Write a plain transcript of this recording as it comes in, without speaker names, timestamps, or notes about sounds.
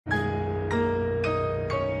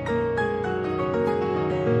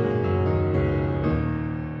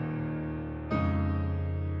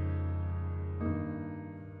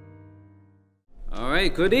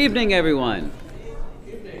right, good evening, everyone.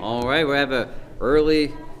 All right, we have an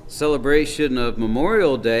early celebration of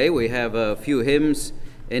Memorial Day. We have a few hymns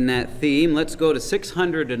in that theme. Let's go to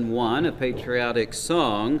 601, a patriotic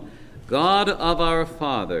song, God of Our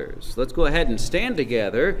Fathers. Let's go ahead and stand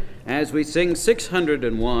together as we sing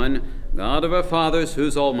 601, God of Our Fathers,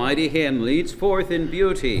 whose almighty hand leads forth in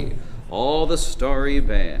beauty all the starry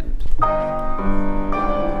band.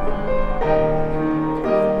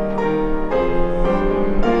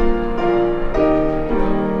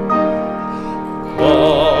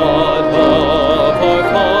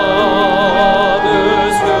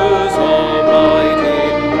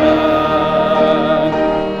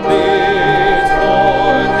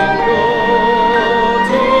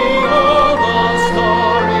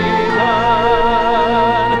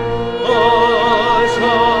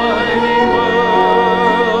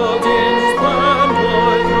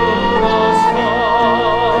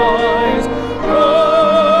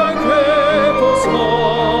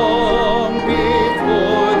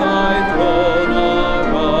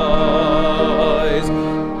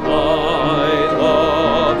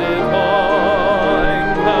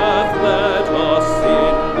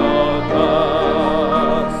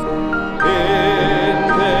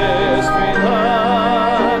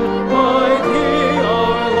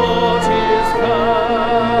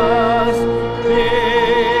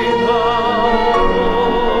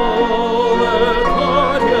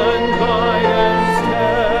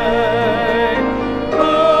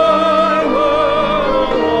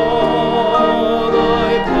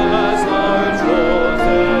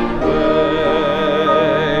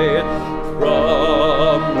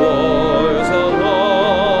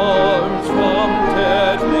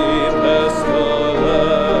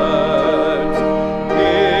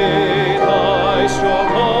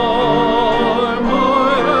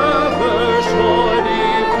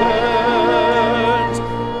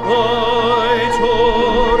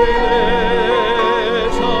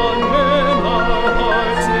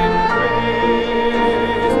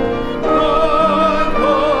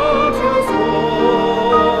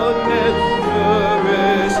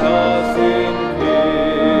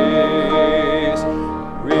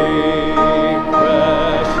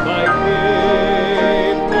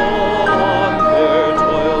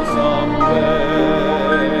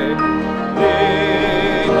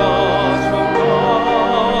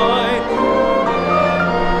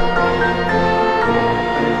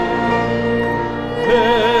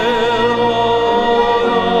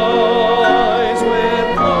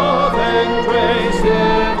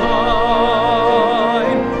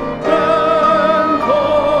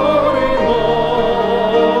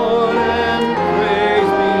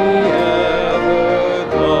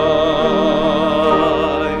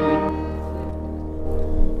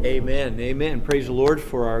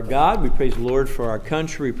 We praise the Lord for our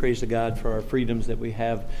country. We praise the God for our freedoms that we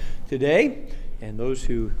have today, and those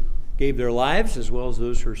who gave their lives as well as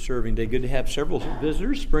those who are serving today. Good to have several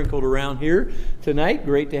visitors sprinkled around here tonight.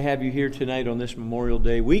 Great to have you here tonight on this Memorial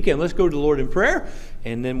Day weekend. Let's go to the Lord in prayer,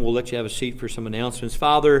 and then we'll let you have a seat for some announcements.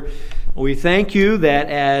 Father, we thank you that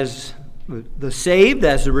as the saved,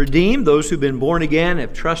 as the redeemed, those who've been born again,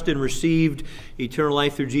 have trusted and received eternal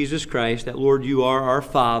life through Jesus Christ, that, Lord, you are our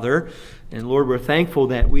Father. And, Lord, we're thankful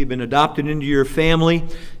that we've been adopted into your family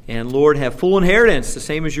and, Lord, have full inheritance, the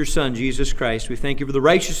same as your Son, Jesus Christ. We thank you for the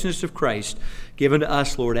righteousness of Christ given to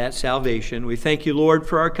us, Lord, at salvation. We thank you, Lord,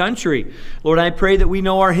 for our country. Lord, I pray that we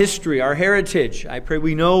know our history, our heritage. I pray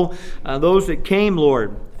we know those that came,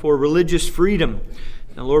 Lord, for religious freedom.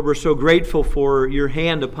 And, Lord, we're so grateful for your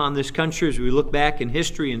hand upon this country as we look back in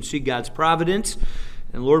history and see God's providence.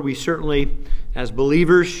 And, Lord, we certainly, as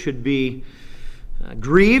believers, should be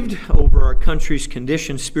grieved over our country's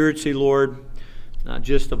condition spiritually, Lord, not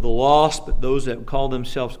just of the lost, but those that call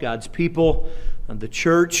themselves God's people, and the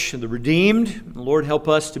church, and the redeemed. And Lord, help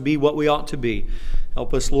us to be what we ought to be.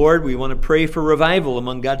 Help us, Lord. We want to pray for revival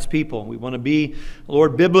among God's people. We want to be,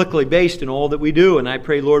 Lord, biblically based in all that we do. And I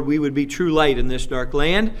pray, Lord, we would be true light in this dark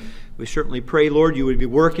land. We certainly pray, Lord, you would be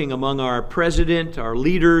working among our president, our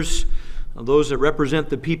leaders, those that represent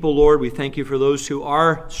the people, Lord. We thank you for those who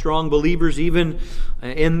are strong believers even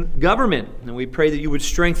in government. And we pray that you would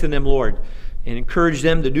strengthen them, Lord, and encourage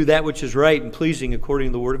them to do that which is right and pleasing according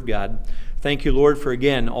to the Word of God. Thank you, Lord, for,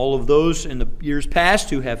 again, all of those in the years past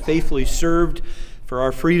who have faithfully served for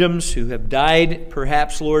our freedoms, who have died,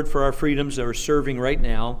 perhaps, Lord, for our freedoms, that are serving right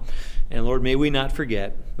now. And, Lord, may we not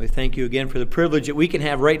forget. We thank you again for the privilege that we can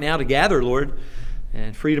have right now to gather, Lord,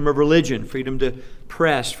 and freedom of religion, freedom to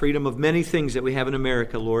press, freedom of many things that we have in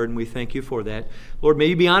America, Lord, and we thank you for that. Lord, may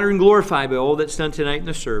you be honored and glorified by all that's done tonight in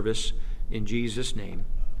the service. In Jesus' name,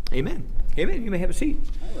 Amen. Amen. You may have a seat.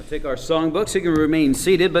 We'll take our songbooks. You can remain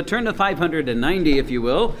seated, but turn to 590, if you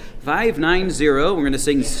will. 590. We're going to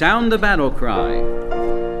sing Sound the Battle Cry.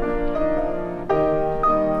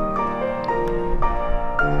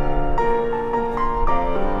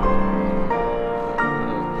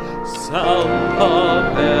 Sound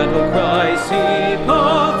the battle cry, see the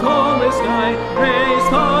fall is nigh, raise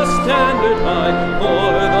the standard high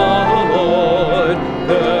for the Lord.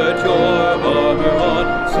 Put your armor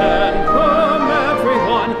on, stand firm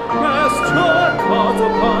everyone, rest your cause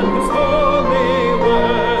upon his holy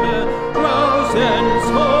word. Rouse and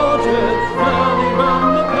soldiers, rally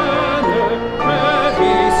round the banner,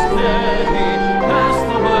 ready, steady, pass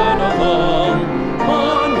the word along.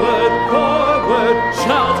 Onward, forward,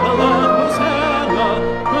 shout aloud.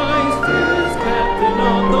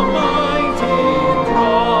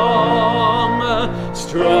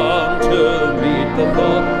 Strong to meet the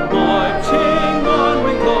foe, marching on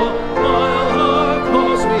we go, while our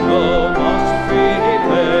cause we know must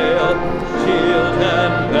prevail. Shield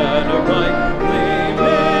and banner bright,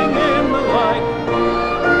 gleaming in the light,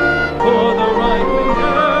 for the right we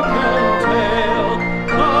ne'er can tail.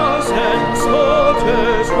 Us and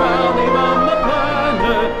soldiers rally round the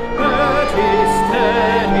banner, ready,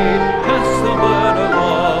 steady, pass the word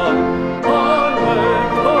along.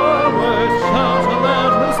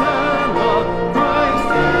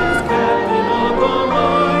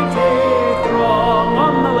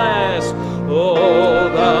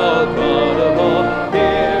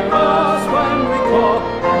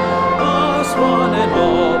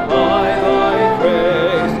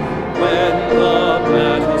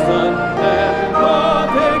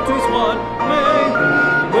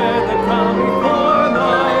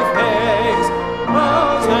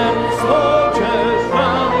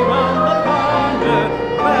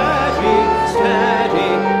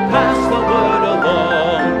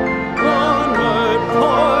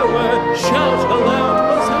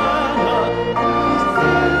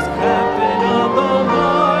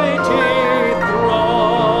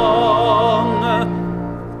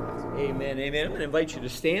 Invite you to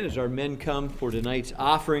stand as our men come for tonight's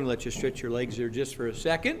offering. Let you stretch your legs there just for a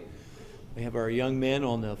second. We have our young men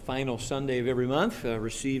on the final Sunday of every month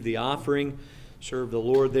receive the offering, serve the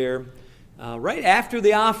Lord there. Right after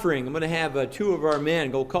the offering, I'm going to have two of our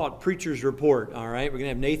men, go call it Preacher's Report, all right? We're going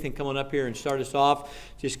to have Nathan come on up here and start us off.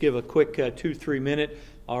 Just give a quick 2-3 minute,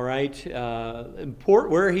 all right, import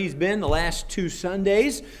where he's been the last 2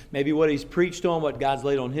 Sundays, maybe what he's preached on, what God's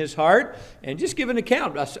laid on his heart, and just give an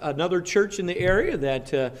account. Another church in the area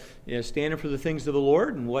that is standing for the things of the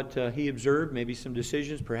Lord and what he observed, maybe some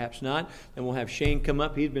decisions, perhaps not. Then we'll have Shane come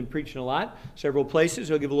up. He's been preaching a lot, several places.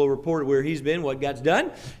 He'll give a little report of where he's been, what God's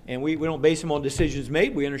done, and we don't base them on decisions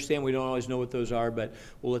made. We understand we don't always know what those are, but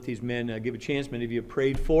we'll let these men give a chance. Many of you have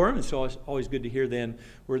prayed for them, and so it's always good to hear then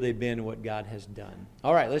where they've been and what God has done.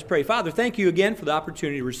 All right, let's pray. Father, thank you again for the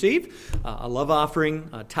opportunity to receive a love offering,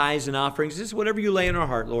 tithes and offerings. This is whatever you lay in our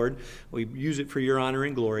heart, Lord. We use it for your honor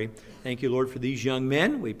and glory. Thank you, Lord, for these young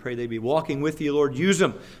men. We pray they be walking with you, Lord. Use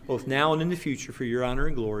them both now and in the future for your honor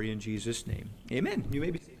and glory in Jesus' name. Amen. You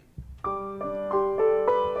may be seated.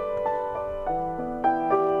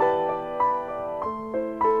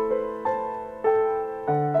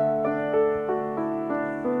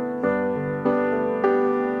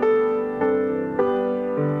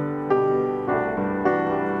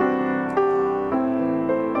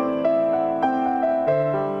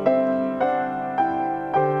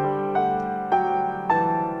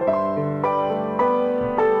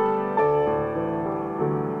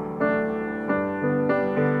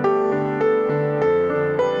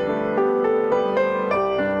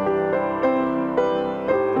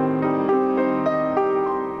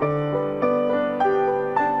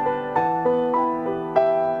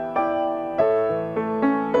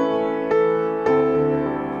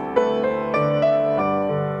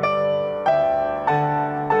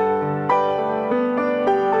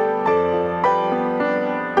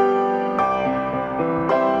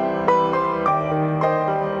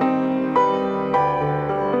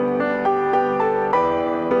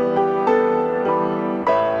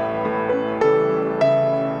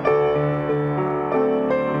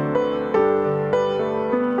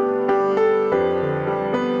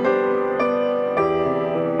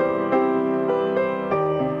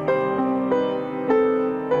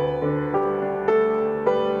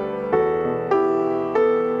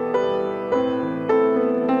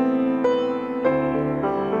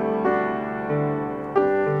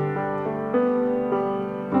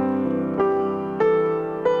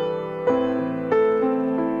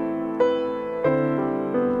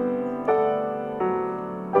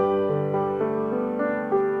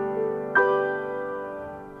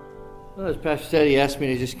 Pastor said, he asked me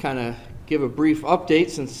to just kind of give a brief update,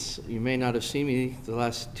 since you may not have seen me the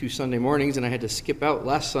last 2 Sunday mornings, and I had to skip out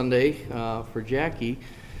last Sunday for Jackie.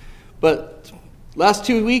 But last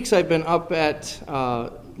 2 weeks I've been up at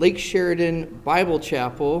Lake Sheridan Bible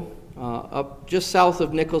Chapel, up just south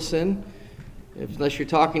of Nicholson. Unless you're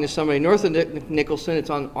talking to somebody north of Nicholson, it's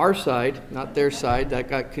on our side, not their side. That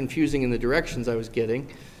got confusing in the directions I was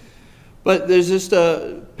getting. But there's just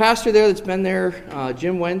a pastor there that's been there.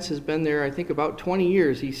 Jim Wentz has been there, I think, about 20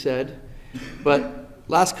 years, he said. But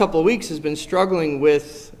last couple of weeks has been struggling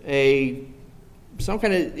with some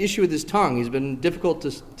kind of issue with his tongue. He's been difficult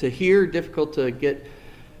to hear, difficult to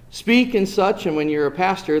speak and such. And when you're a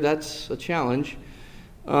pastor, that's a challenge.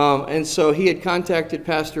 And so he had contacted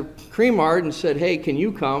Pastor Cremard and said, "Hey, can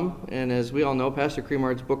you come?" And as we all know, Pastor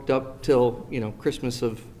Cremard's booked up till Christmas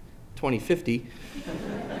of 2050.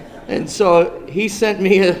 And so he sent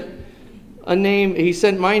me a name. He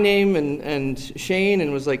sent my name and Shane,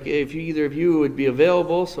 and was like, if either of you would be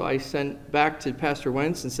available. So I sent back to Pastor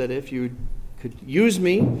Wentz and said, if you could use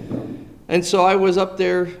me. And so I was up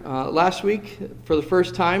there last week for the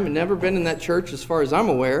first time, and never been in that church as far as I'm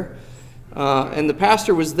aware. And the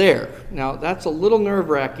pastor was there. Now, that's a little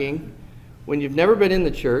nerve-wracking when you've never been in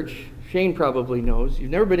the church. Shane probably knows.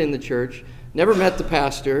 You've never been in the church, never met the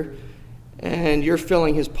pastor, and you're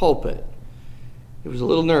filling his pulpit. It was a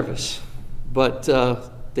little nervous, but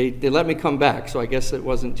they let me come back, so I guess it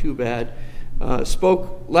wasn't too bad.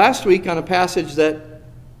 Spoke last week on a passage that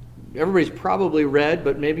everybody's probably read,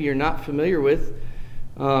 but maybe you're not familiar with,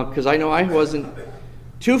 because I know I wasn't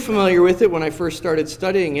too familiar with it when I first started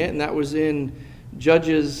studying it, and that was in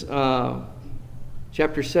Judges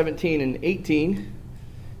chapter 17 and 18,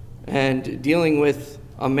 and dealing with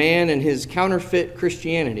a man and his counterfeit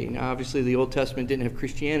Christianity. Now, obviously, the Old Testament didn't have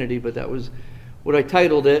Christianity, but that was what I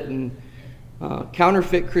titled it, and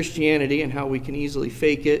counterfeit Christianity and how we can easily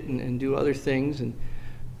fake it and do other things. And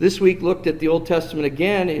this week looked at the Old Testament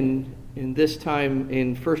again, in this time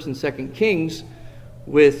in 1st and 2nd Kings,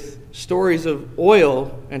 with stories of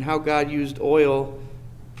oil and how God used oil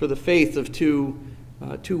for the faith of two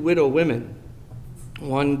widow women.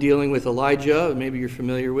 One dealing with Elijah, maybe you're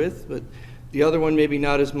familiar with, but the other one maybe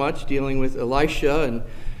not as much, dealing with Elisha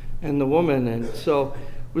and the woman. And so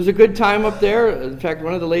it was a good time up there. In fact,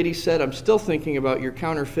 one of the ladies said, "I'm still thinking about your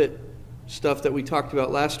counterfeit stuff that we talked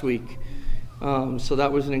about last week." So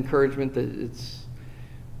that was an encouragement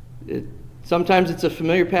that sometimes it's a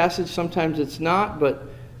familiar passage, sometimes it's not, but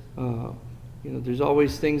there's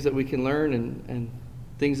always things that we can learn and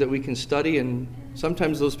things that we can study, and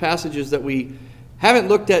sometimes those passages that we haven't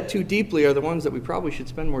looked at too deeply are the ones that we probably should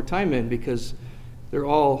spend more time in, because they're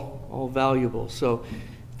all valuable. So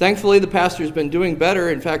thankfully the pastor's been doing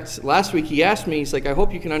better. In fact, last week he asked me, he's like, "I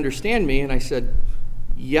hope you can understand me." And I said,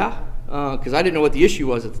 "Yeah," because I didn't know what the issue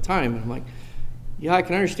was at the time. And I'm like, "Yeah, I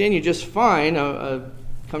can understand you just fine."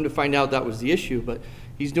 Come to find out that was the issue, but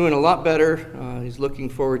he's doing a lot better. He's looking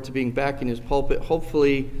forward to being back in his pulpit.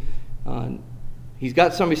 Hopefully, he's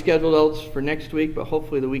got somebody scheduled else for next week, but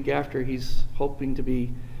hopefully the week after he's hoping to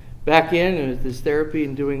be back in with his therapy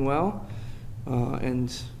and doing well.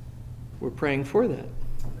 And we're praying for that.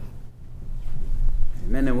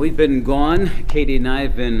 Amen. And we've been gone. Katie and I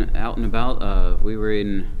have been out and about. We were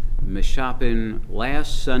in Meshopin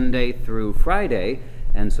last Sunday through Friday.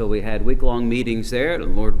 And so we had week-long meetings there. The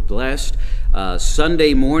Lord blessed.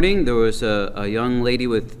 Sunday morning, there was a young lady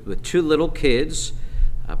with 2 little kids.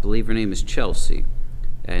 I believe her name is Chelsea.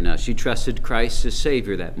 And she trusted Christ as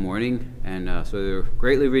Savior that morning. And so they were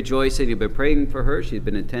greatly rejoicing. They've been praying for her. She'd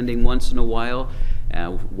been attending once in a while.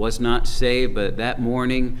 Was not saved, but that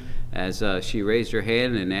morning, as she raised her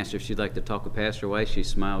hand and asked if she'd like to talk with Pastor Weiss, she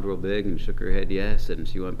smiled real big and shook her head yes. And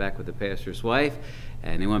she went back with the pastor's wife.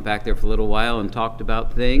 And they went back there for a little while and talked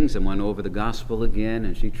about things and went over the gospel again,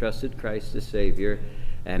 and she trusted Christ as Savior,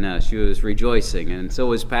 and she was rejoicing. And so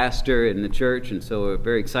was Pastor in the church, and so we're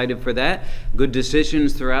very excited for that. Good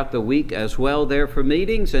decisions throughout the week as well there for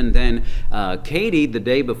meetings. And then Katie, the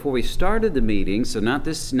day before we started the meeting, so not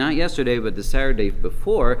yesterday, but the Saturday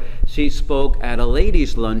before, she spoke at a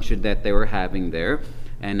ladies' luncheon that they were having there.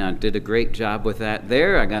 And did a great job with that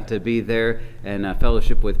there. I got to be there and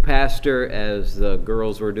fellowship with Pastor as the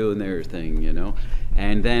girls were doing their thing,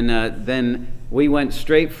 And then we went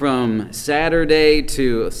straight from Saturday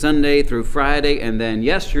to Sunday through Friday, and then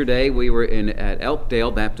yesterday we were at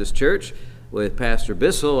Elkdale Baptist Church with Pastor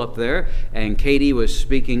Bissell up there, and Katie was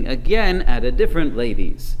speaking again at a different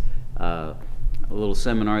ladies' a little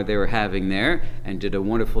seminar they were having there, and did a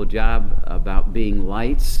wonderful job about being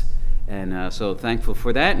lights. And so thankful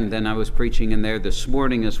for that. And then I was preaching in there this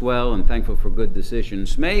morning as well, and thankful for good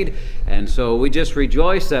decisions made. And so we just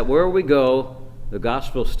rejoice that where we go, the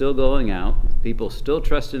gospel's still going out. People still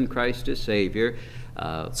trust in Christ as Savior.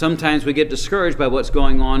 Sometimes we get discouraged by what's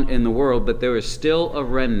going on in the world, but there is still a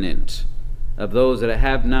remnant of those that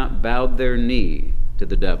have not bowed their knee to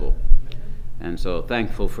the devil. And so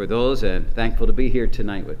thankful for those, and thankful to be here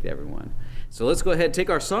tonight with everyone. So let's go ahead and take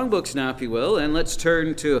our songbooks now, if you will, and let's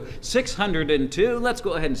turn to 602. Let's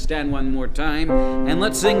go ahead and stand one more time, and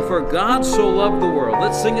let's sing For God So Loved the World.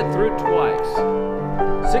 Let's sing it through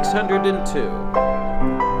twice. 602.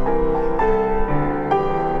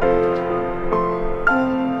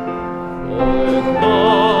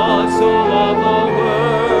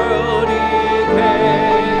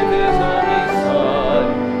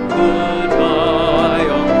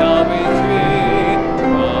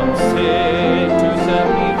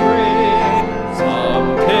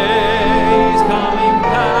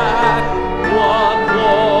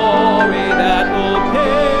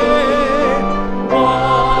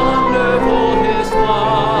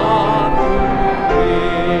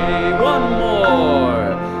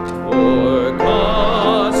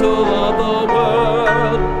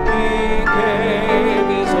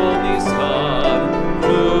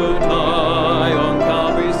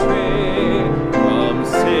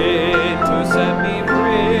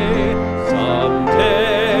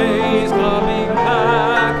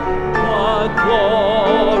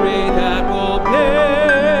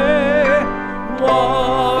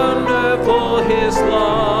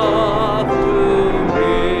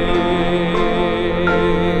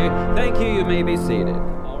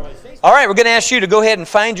 All right, we're going to ask you to go ahead and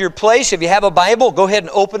find your place. If you have a Bible, go ahead and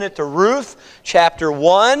open it to Ruth chapter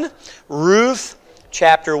 1. Ruth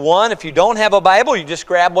chapter 1. If you don't have a Bible, you just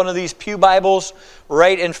grab one of these pew Bibles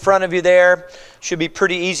right in front of you there. Should be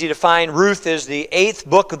pretty easy to find. Ruth is the 8th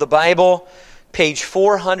book of the Bible, page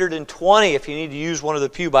 420 if you need to use one of the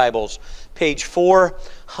pew Bibles. Page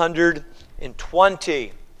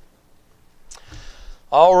 420.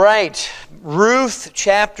 All right, Ruth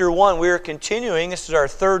chapter 1. We are continuing. This is our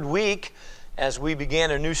third week as we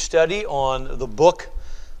began a new study on the book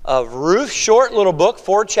of Ruth. Short little book,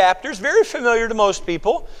 4 chapters, very familiar to most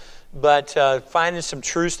people, but finding some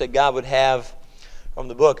truths that God would have from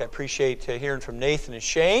the book. I appreciate hearing from Nathan and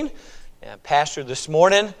Shane, pastor this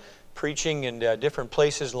morning, preaching in different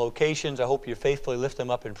places and locations. I hope you faithfully lift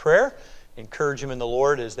them up in prayer, encourage them in the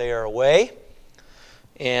Lord as they are away.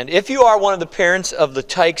 And if you are one of the parents of the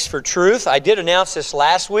Tykes for Truth, I did announce this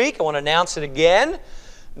last week. I want to announce it again,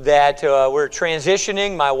 that we're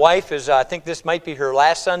transitioning. My wife is, I think this might be her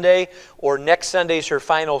last Sunday, or next Sunday is her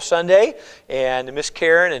final Sunday. And Miss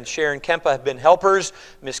Karen and Sharon Kempa have been helpers.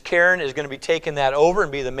 Miss Karen is going to be taking that over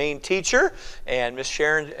and be the main teacher. And Miss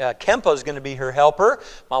Sharon Kempa is going to be her helper.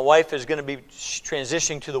 My wife is going to be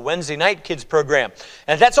transitioning to the Wednesday night kids program.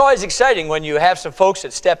 And that's always exciting when you have some folks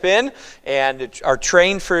that step in and are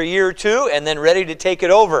trained for a year or two and then ready to take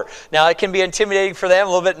it over. Now, it can be intimidating for them, a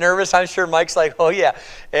little bit nervous. I'm sure Mike's like, oh yeah.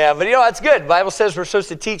 Yeah, but you know, that's good. The Bible says we're supposed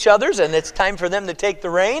to teach others, and it's time for them to take the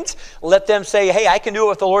reins. Let them say, hey, I can do it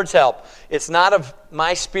with the Lord's help. It's not of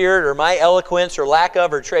my spirit or my eloquence or lack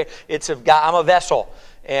of or trade. It's of God. I'm a vessel,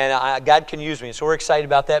 and God can use me. So we're excited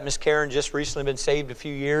about that. Miss Karen just recently been saved a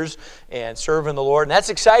few years and serving the Lord, and that's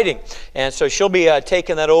exciting. And so she'll be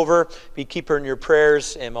taking that over. Keep her in your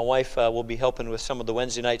prayers, and my wife will be helping with some of the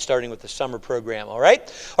Wednesday nights, starting with the summer program. All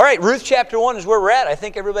right? All right, Ruth chapter 1 is where we're at. I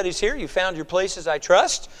think everybody's here. You found your places, I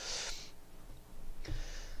trust.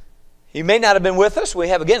 You may not have been with us. We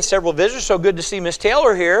have, again, several visitors. So good to see Miss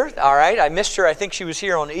Taylor here. All right, I missed her. I think she was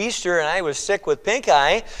here on Easter, and I was sick with pink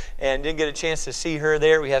eye and didn't get a chance to see her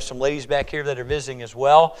there. We have some ladies back here that are visiting as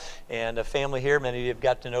well, and a family here. Many of you have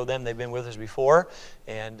got to know them. They've been with us before,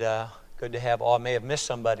 and good to have all. I may have missed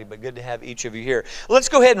somebody, but good to have each of you here. Let's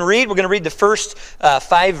go ahead and read. We're going to read the first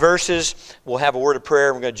 5 verses. We'll have a word of prayer,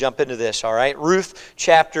 and we're going to jump into this, all right? Ruth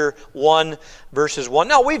chapter 1, verses 1.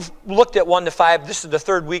 Now, we've looked at 1 to 5. This is the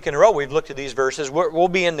third week in a row we've looked at these verses. We'll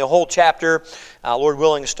be in the whole chapter, Lord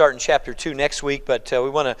willing, to start in chapter 2 next week, but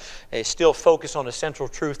we want to still focus on the central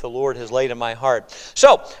truth the Lord has laid in my heart.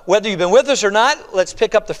 So, whether you've been with us or not, let's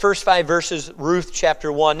pick up the first 5 verses, Ruth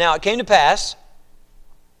chapter 1. Now, it came to pass,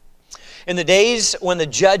 in the days when the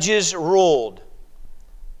judges ruled.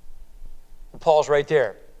 Paul's right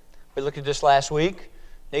there. We looked at this last week.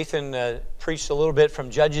 Nathan preached a little bit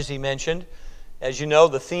from Judges he mentioned. As you know,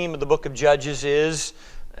 the theme of the book of Judges is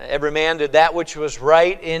Every man did that which was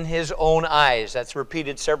right in his own eyes. That's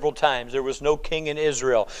repeated several times. There was no king in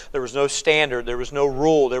Israel. There was no standard. There was no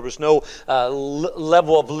rule. There was no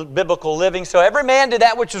level of biblical living. So every man did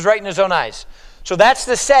that which was right in his own eyes. So that's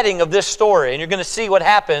the setting of this story. And you're going to see what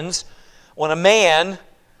happens when a man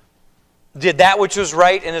did that which was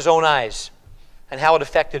right in his own eyes and how it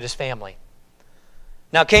affected his family.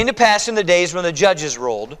 Now it came to pass in the days when the judges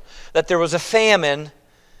ruled that there was a famine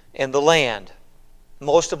in the land.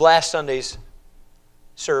 Most of last Sunday's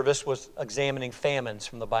service was examining famines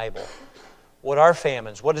from the Bible. What are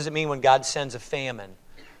famines? What does it mean when God sends a famine?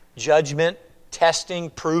 Judgment, testing,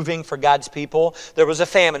 proving for God's people. There was a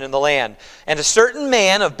famine in the land. And a certain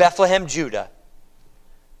man of Beth-lehem-judah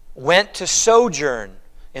went to sojourn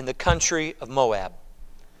in the country of Moab.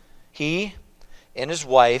 He and his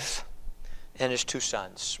wife and his 2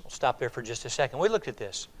 sons. We'll stop there for just a second. We looked at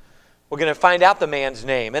this. We're going to find out the man's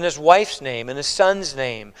name and his wife's name and his son's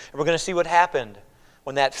name. And we're going to see what happened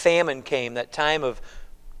when that famine came, that time of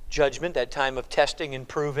judgment, that time of testing and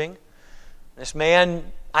proving. This man,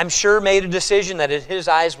 I'm sure, made a decision that in his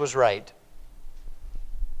eyes was right.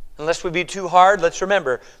 Unless we be too hard, let's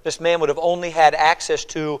remember, this man would have only had access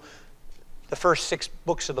to the first 6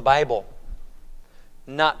 books of the Bible.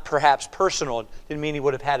 Not perhaps personal. Didn't mean he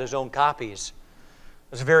would have had his own copies.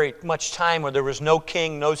 It was very much time where there was no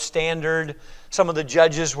king, no standard. Some of the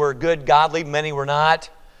judges were good, godly, many were not.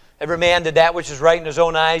 Every man did that which is right in his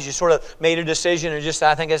own eyes. You sort of made a decision and just,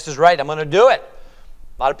 I think this is right, I'm going to do it.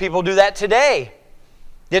 A lot of people do that today.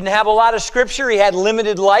 Didn't have a lot of scripture. He had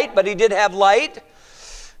limited light, but he did have light.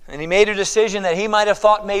 And he made a decision that he might have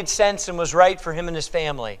thought made sense and was right for him and his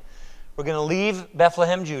family. We're going to leave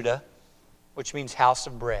Beth-lehem-judah, which means house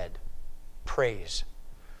of bread, praise.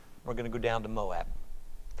 We're going to go down to Moab.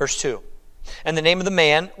 Verse 2. And the name of the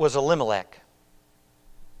man was Elimelech.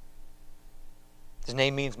 His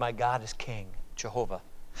name means my God is King, Jehovah.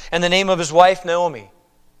 And the name of his wife, Naomi.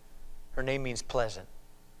 Her name means pleasant.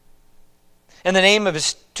 And the name of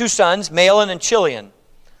his 2 sons, Mahlon and Chilion,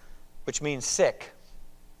 which means sick,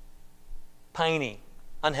 piney,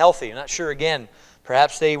 unhealthy. I'm not sure again.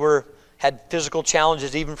 Perhaps they had physical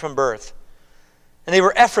challenges even from birth. And they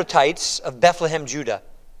were Ephrathites of Beth-lehem-judah.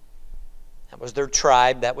 That was their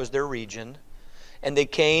tribe. That was their region. And they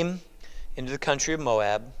came into the country of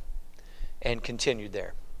Moab and continued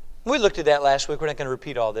there. We looked at that last week. We're not going to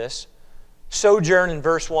repeat all this. Sojourn in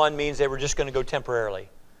verse 1 means they were just going to go temporarily.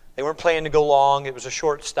 They weren't planning to go long. It was a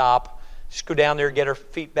short stop. Just go down there, get our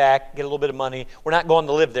feet back, get a little bit of money. We're not going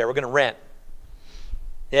to live there. We're going to rent.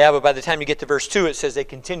 Yeah, but by the time you get to verse 2, it says they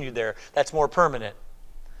continued there. That's more permanent.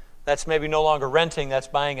 That's maybe no longer renting. That's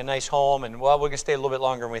buying a nice home. And, well, we're going to stay a little bit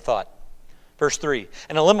longer than we thought. Verse 3.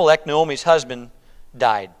 And Elimelech, Naomi's husband,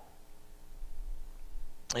 died.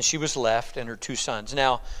 And she was left and her 2 sons.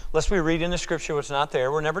 Now, lest we read in the scripture what's not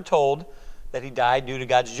there, we're never told that he died due to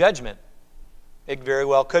God's judgment. It very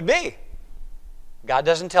well could be. God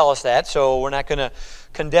doesn't tell us that, so we're not going to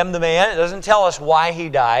condemn the man. It doesn't tell us why he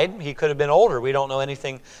died. He could have been older. We don't know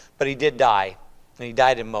anything, but he did die. And he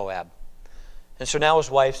died in Moab. And so now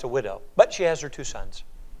his wife's a widow. But she has her 2 sons.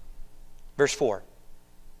 Verse 4.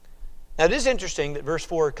 Now it is interesting that verse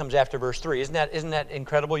 4 comes after verse 3. Isn't that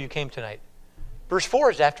incredible you came tonight? Verse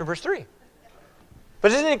 4 is after verse 3.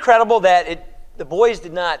 But isn't it incredible that the boys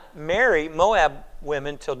did not marry Moab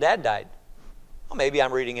women till Dad died? Well, maybe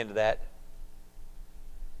I'm reading into that.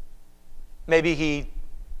 Maybe he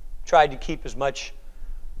tried to keep as much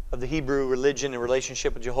of the Hebrew religion and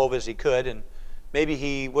relationship with Jehovah as he could, and maybe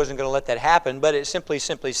he wasn't going to let that happen, but it simply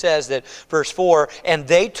says that, verse 4, and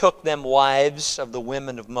they took them wives of the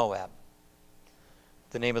women of Moab.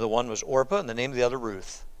 The name of the one was Orpah, and the name of the other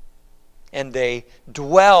Ruth. And they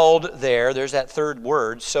dwelled there. There's that third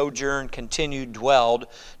word, sojourn, continued, dwelled.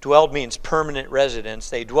 Dwelled means permanent residence.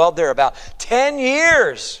 They dwelled there about 10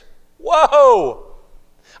 years. Whoa!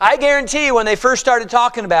 I guarantee you when they first started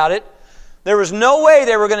talking about it, there was no way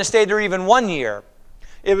they were going to stay there even 1 year.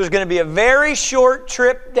 It was going to be a very short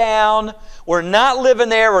trip down. We're not living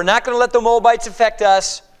there. We're not going to let the Moabites affect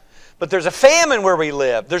us. But there's a famine where we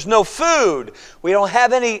live. There's no food. We don't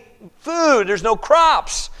have any food. There's no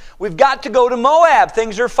crops. We've got to go to Moab.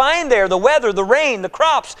 Things are fine there. The weather, the rain, the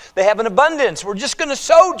crops, they have an abundance. We're just going to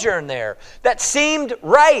sojourn there. That seemed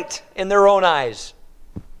right in their own eyes.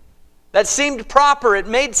 That seemed proper. It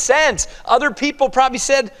made sense. Other people probably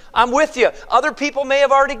said, I'm with you. Other people may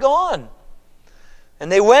have already gone.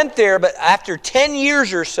 And they went there, but after 10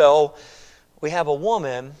 years or so, we have a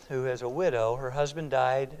woman who is a widow. Her husband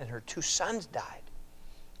died, and her 2 sons died.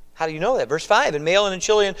 How do you know that? Verse 5, and Mahlon and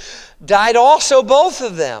Chilion died also, both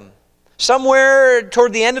of them. Somewhere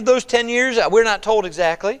toward the end of those 10 years, we're not told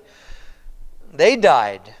exactly, they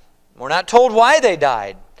died. We're not told why they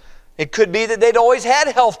died. It could be that they'd always had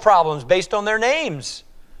health problems based on their names.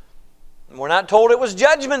 We're not told it was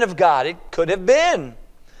judgment of God. It could have been.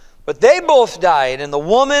 But they both died, and the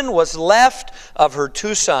woman was left of her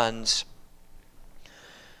 2 sons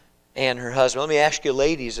and her husband. Let me ask you,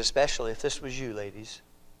 ladies, especially, if this was you, ladies.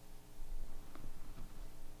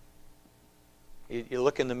 You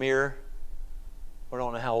look in the mirror. We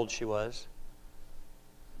don't know how old she was.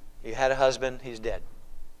 You had a husband, he's dead.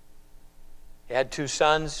 You had 2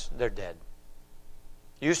 sons, they're dead.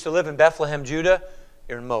 You used to live in Beth-lehem-judah,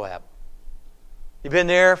 you're in Moab. You've been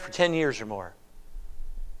there for 10 years or more.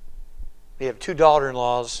 You have 2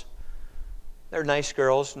 daughter-in-laws. They're nice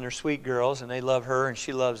girls and they're sweet girls and they love her and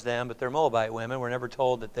she loves them, but they're Moabite women. We're never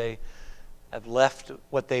told that they have left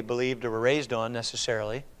what they believed or were raised on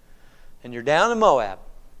necessarily. And you're down in Moab.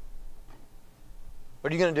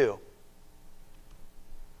 What are you going to do?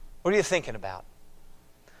 What are you thinking about?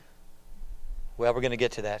 Well, we're going to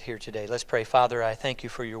get to that here today. Let's pray. Father, I thank you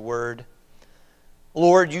for your word.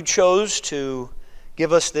 Lord, you chose to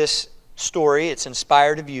give us this story. It's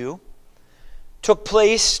inspired of you. Took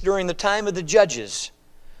place during the time of the judges,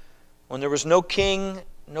 when there was no king,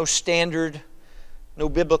 no standard, no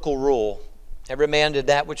biblical rule. Every man did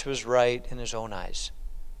that which was right in his own eyes.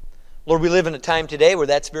 Lord, we live in a time today where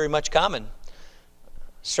that's very much common.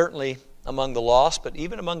 Certainly among the lost, but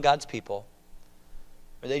even among God's people,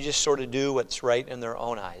 where they just sort of do what's right in their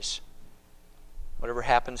own eyes. Whatever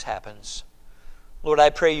happens, happens. Lord,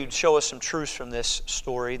 I pray you'd show us some truths from this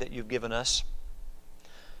story that you've given us.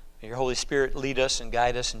 May your Holy Spirit lead us and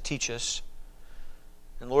guide us and teach us.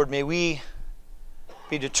 And Lord, may we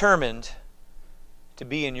be determined to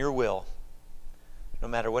be in your will, no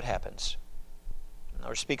matter what happens.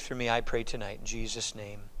 Lord, speak through me, I pray tonight, in Jesus'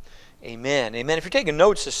 name. Amen. Amen. If you're taking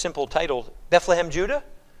notes, a simple title, Beth-lehem-judah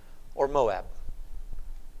or Moab?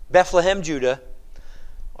 Beth-lehem-judah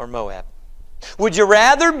or Moab? Would you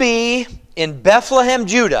rather be in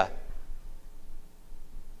Beth-lehem-judah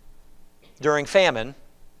during famine,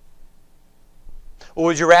 or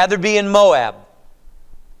would you rather be in Moab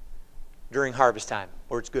during harvest time,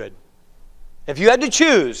 where it's good? If you had to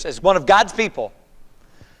choose as one of God's people,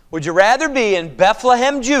 would you rather be in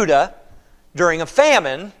Beth-lehem-judah during a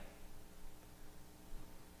famine,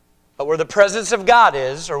 but where the presence of God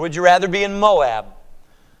is, or would you rather be in Moab,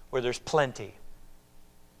 where there's plenty?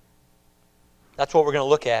 That's what we're going to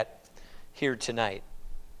look at here tonight.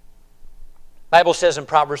 The Bible says in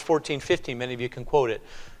Proverbs 14:15, many of you can quote it,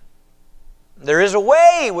 there is a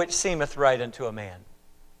way which seemeth right unto a man.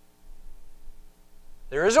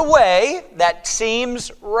 There is a way that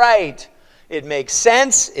seems right. It makes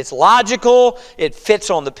sense, it's logical, it fits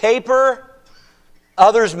on the paper.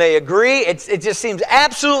 Others may agree. It just seems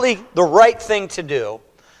absolutely the right thing to do.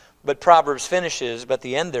 But Proverbs finishes, but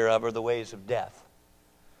the end thereof are the ways of death.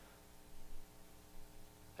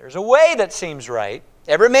 There's a way that seems right.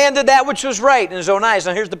 Every man did that which was right in his own eyes.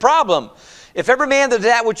 Now here's the problem. If every man did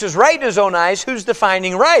that which was right in his own eyes, who's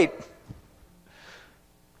defining right?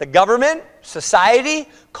 The government, society,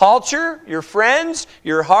 culture, your friends,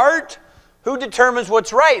 your heart? Who determines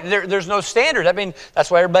what's right? There's no standard. I mean, that's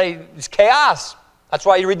why everybody is chaos. That's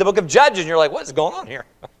why you read the book of Judges and you're like, what's going on here?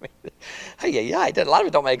 A lot of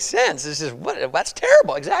it don't make sense. That's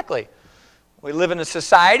terrible. Exactly. We live in a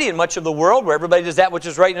society in much of the world where everybody does that which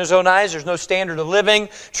is right in his own eyes. There's no standard of living.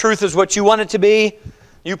 Truth is what you want it to be.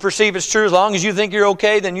 You perceive it's true. As long as you think you're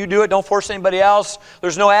okay, then you do it. Don't force anybody else.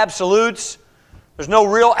 There's no absolutes. There's no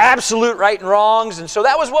real absolute right and wrongs. And so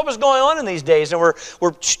that was what was going on in these days. And where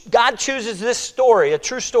God chooses this story, a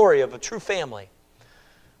true story of a true family,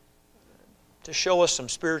 to show us some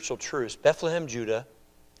spiritual truths. Beth-lehem-judah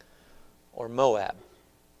or Moab.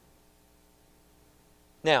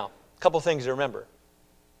 Now, a couple things to remember.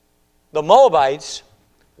 The Moabites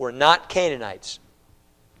were not Canaanites.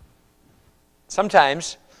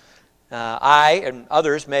 Sometimes I and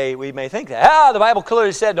others may think that. The Bible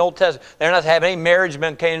clearly said in the Old Testament they're not having any marriage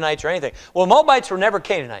men Canaanites or anything. Well, Moabites were never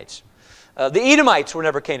Canaanites. The Edomites were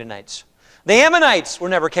never Canaanites. The Ammonites were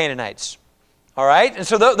never Canaanites. All right? And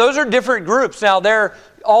so those are different groups. Now, they're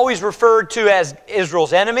always referred to as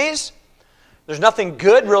Israel's enemies. There's nothing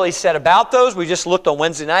good really said about those. We just looked on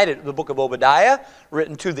Wednesday night at the book of Obadiah,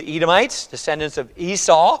 written to the Edomites, descendants of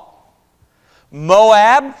Esau.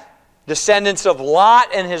 Moab, descendants of Lot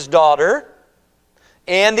and his daughter.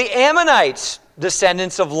 And the Ammonites,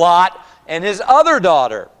 descendants of Lot and his other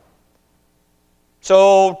daughter.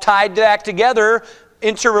 So tied back together,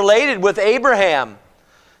 interrelated with Abraham.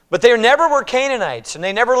 But they never were Canaanites, and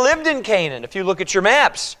they never lived in Canaan. If you look at your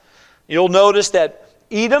maps, You'll notice that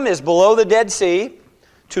Edom is below the Dead Sea.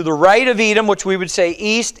 To the right of Edom, which we would say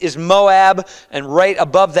east, is Moab, and right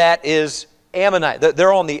above that is Ammonite.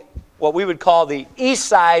 They're on the what we would call the east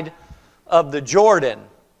side of the Jordan.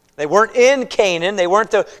 They weren't in Canaan. They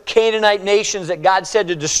weren't the Canaanite nations that God said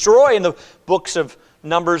to destroy in the books of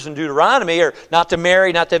Numbers and Deuteronomy, or not to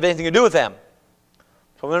marry, not to have anything to do with them.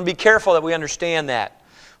 So we're going to be careful that we understand that.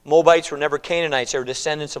 Moabites were never Canaanites. They were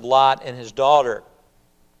descendants of Lot and his daughter.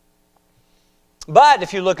 But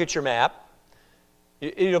if you look at your map,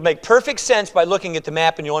 it'll make perfect sense by looking at the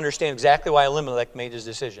map, and you'll understand exactly why Elimelech made his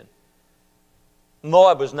decision.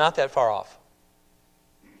 Moab was not that far off.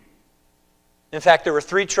 In fact, there were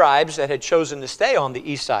 3 tribes that had chosen to stay on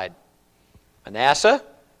the east side: Manasseh,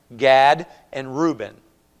 Gad, and Reuben.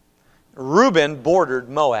 Reuben bordered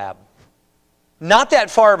Moab. Not that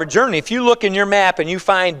far of a journey. If you look in your map and you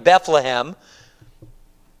find Bethlehem,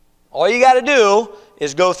 all you got to do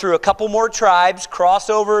is go through a couple more tribes, cross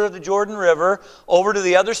over the Jordan River, over to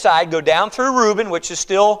the other side, go down through Reuben, which is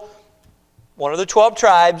still one of the 12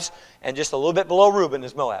 tribes, and just a little bit below Reuben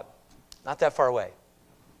is Moab. Not that far away.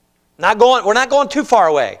 We're not going too far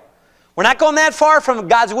away. We're not going that far from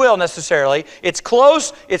God's will necessarily. It's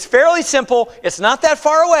close, it's fairly simple, it's not that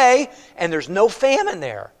far away, and there's no famine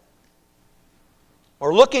there.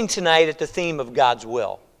 We're looking tonight at the theme of God's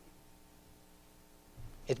will.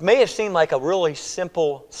 It may have seemed like a really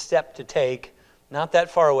simple step to take, not that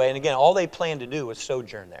far away. And again, all they planned to do was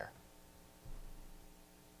sojourn there.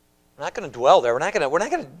 We're not going to dwell there.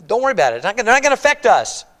 Don't worry about it. They're not going to affect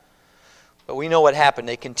us. But we know what happened.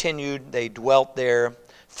 They continued. They dwelt there.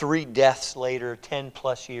 3 deaths later, 10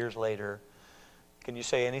 plus years later. Can you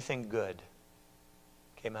say anything good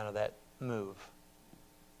came out of that move?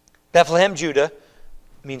 Beth-lehem-judah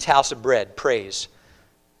means house of bread, praise.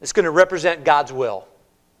 It's going to represent God's will.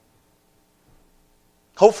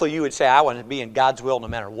 Hopefully you would say, I want to be in God's will no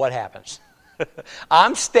matter what happens.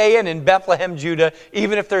 I'm staying in Beth-lehem-judah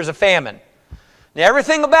even if there's a famine. Now,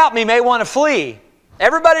 everything about me may want to flee.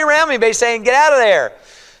 Everybody around me may be saying, get out of there.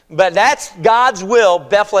 But that's God's will,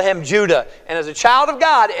 Beth-lehem-judah. And as a child of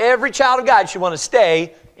God, every child of God should want to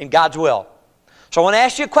stay in God's will. So I want to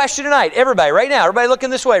ask you a question tonight. Everybody, right now, everybody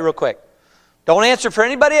looking this way real quick. Don't answer for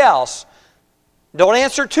anybody else. Don't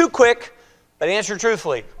answer too quick, but answer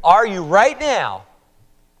truthfully. Are you right now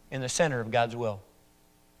in the center of God's will?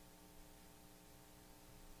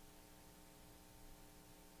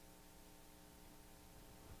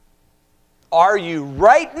 Are you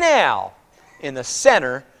right now in the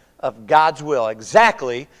center of God's will?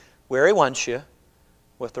 Exactly where He wants you,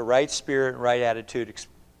 with the right spirit and right attitude,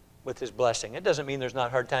 with His blessing. It doesn't mean there's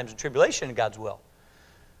not hard times and tribulation in God's will.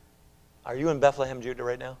 Are you in Beth-lehem-judah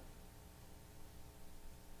right now?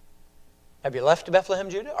 Have you left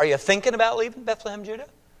Beth-lehem-judah? Are you thinking about leaving Beth-lehem-judah?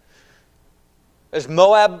 As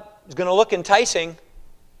Moab is going to look enticing.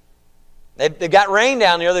 They've got rain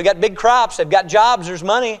down there. They've got big crops. They've got jobs. There's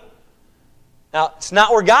money. Now, it's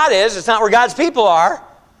not where God is. It's not where God's people are.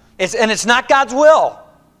 And it's not God's will.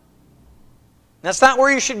 That's not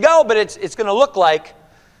where you should go, but it's going to look like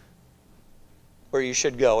where you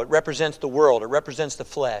should go. It represents the world. It represents the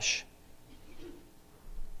flesh.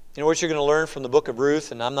 You know what you're going to learn from the book of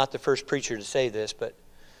Ruth? And I'm not the first preacher to say this, but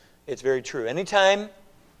it's very true. Anytime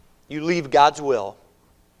you leave God's will,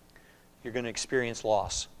 you're going to experience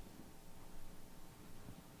loss.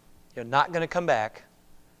 You're not going to come back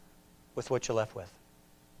with what you left with.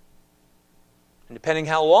 And depending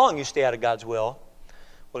how long you stay out of God's will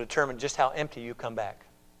determine just how empty you come back.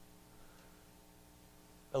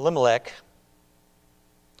 Elimelech,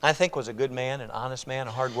 I think, was a good man, an honest man,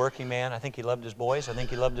 a hard-working man. I think he loved his boys. I think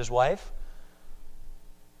he loved his wife.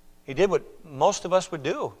 He did what most of us would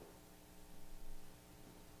do.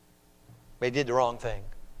 But he did the wrong thing.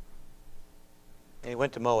 And he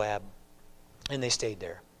went to Moab, and they stayed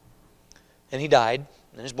there. And he died,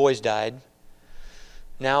 and his boys died.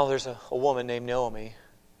 Now there's a woman named Naomi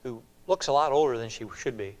who looks a lot older than she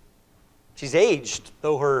should be. She's aged,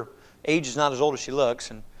 though her age is not as old as she looks,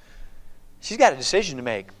 and she's got a decision to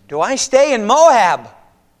make. Do I stay in Moab?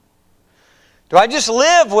 Do I just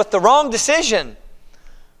live with the wrong decision?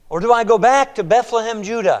 Or do I go back to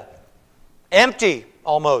Beth-lehem-judah? Empty,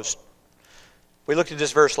 almost. We looked at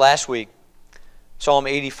this verse last week. Psalm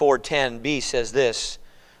 84:10b says this,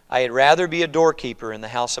 I had rather be a doorkeeper in the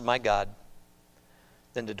house of my God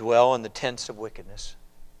than to dwell in the tents of wickedness.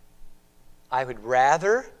 I would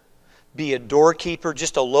rather be a doorkeeper,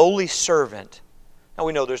 just a lowly servant. Now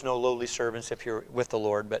we know there's no lowly servants if you're with the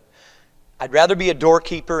Lord, but I'd rather be a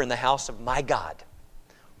doorkeeper in the house of my God,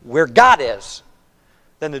 where God is,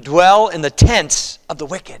 than to dwell in the tents of the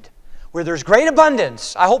wicked, where there's great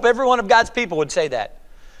abundance. I hope every one of God's people would say that.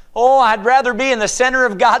 Oh, I'd rather be in the center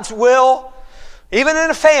of God's will, even in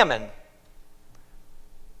a famine,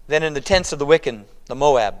 than in the tents of the wicked, the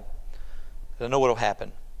Moab. I know what will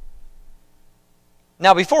happen.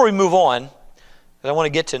 Now, before we move on, because I want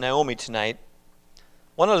to get to Naomi tonight,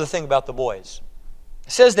 one other thing about the boys.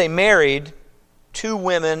 It says they married 2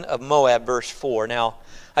 women of Moab, verse 4. Now,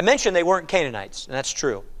 I mentioned they weren't Canaanites, and that's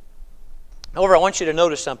true. However, I want you to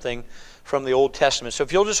notice something from the Old Testament. So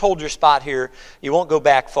if you'll just hold your spot here, you won't go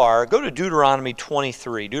back far. Go to Deuteronomy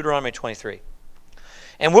 23. Deuteronomy 23.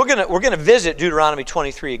 And we're gonna visit Deuteronomy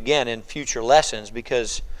 23 again in future lessons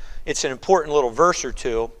because it's an important little verse or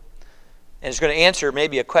two, and it's going to answer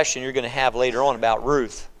maybe a question you're going to have later on about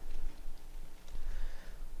Ruth.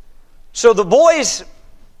 So the boys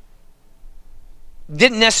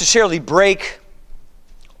didn't necessarily break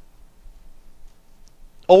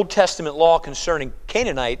Old Testament law concerning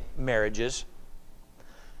Canaanite marriages,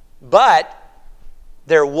 but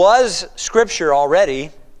there was scripture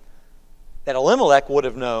already that Elimelech would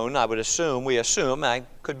have known, I would assume, I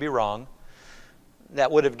could be wrong, that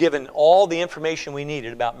would have given all the information we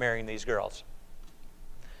needed about marrying these girls.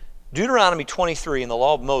 Deuteronomy 23 in the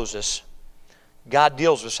law of Moses, God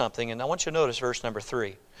deals with something, and I want you to notice verse number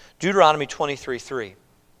 3. Deuteronomy 23:3.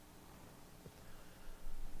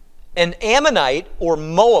 An Ammonite or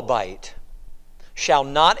Moabite shall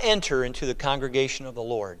not enter into the congregation of the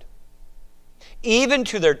Lord. Even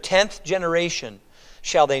to their 10th generation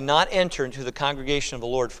shall they not enter into the congregation of the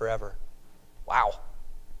Lord forever. Wow.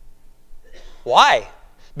 Why?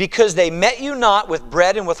 Because they met you not with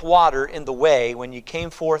bread and with water in the way when you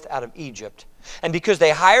came forth out of Egypt. And because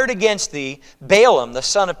they hired against thee Balaam, the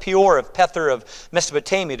son of Peor of Pether of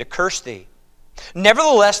Mesopotamia, to curse thee.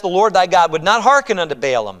 Nevertheless, the Lord thy God would not hearken unto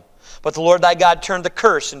Balaam, but the Lord thy God turned the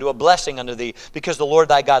curse into a blessing unto thee, because the Lord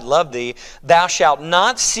thy God loved thee. Thou shalt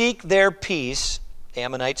not seek their peace,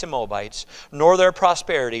 Ammonites and Moabites, nor their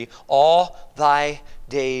prosperity all thy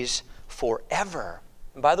days forever.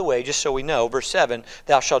 And by the way, just so we know, verse 7,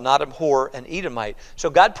 thou shalt not abhor an Edomite. So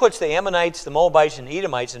God puts the Ammonites, the Moabites, and the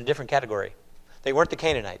Edomites in a different category. They weren't the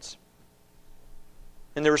Canaanites.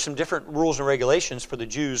 And there were some different rules and regulations for the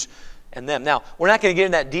Jews and them. Now, we're not going to get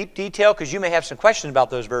into that deep detail because you may have some questions about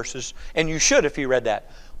those verses, and you should if you read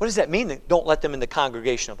that. What does that mean that don't let them in the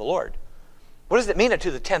congregation of the Lord? What does that mean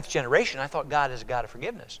to the 10th generation? I thought God is a God of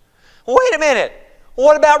forgiveness. Well, wait a minute.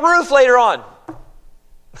 What about Ruth later on?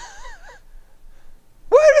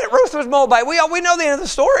 Wait a minute, Ruth was Moabite. We know the end of the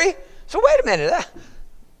story. So wait a minute.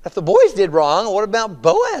 If the boys did wrong, what about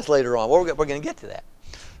Boaz later on? We're going to get to that.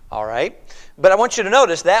 All right? But I want you to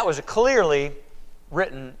notice that was clearly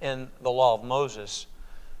written in the law of Moses.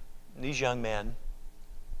 These young men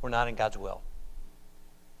were not in God's will.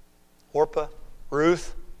 Orpah,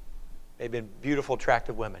 Ruth, they've been beautiful,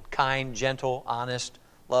 attractive women. Kind, gentle, honest,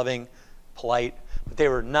 loving, polite. But they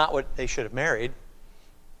were not what they should have married.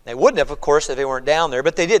 They wouldn't have, of course, if they weren't down there.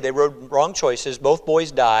 But they did. They made wrong choices. Both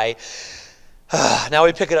boys die. Now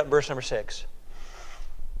we pick it up in verse number 6.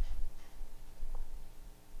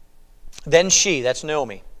 Then she, that's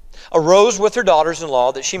Naomi, arose with her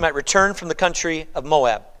daughters-in-law that she might return from the country of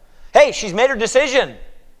Moab. Hey, she's made her decision.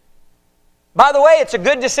 By the way, it's a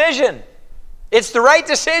good decision. It's the right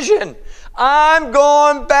decision. I'm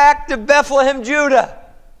going back to Beth-lehem-judah.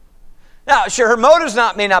 Now, sure, her motives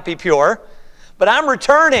may not be pure, but I'm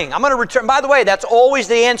returning. I'm going to return. By the way, that's always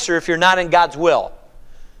the answer if you're not in God's will.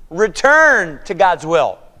 Return to God's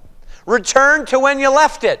will. Return to when you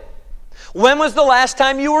left it. When was the last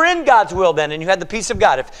time you were in God's will then and you had the peace of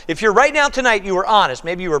God? If you're right now tonight, you were honest.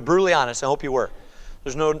 Maybe you were brutally honest. I hope you were.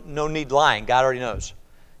 There's no need lying. God already knows.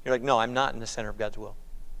 You're like, no, I'm not in the center of God's will.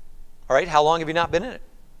 All right, how long have you not been in it?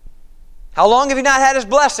 How long have you not had His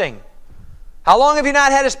blessing? How long have you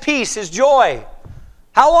not had His peace, His joy?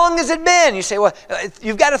 How long has it been? You say, well,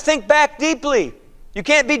 you've got to think back deeply. You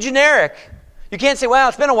can't be generic. You can't say, well,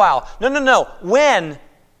 it's been a while. No. When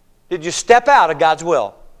did you step out of God's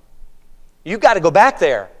will? You've got to go back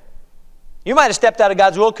there. You might have stepped out of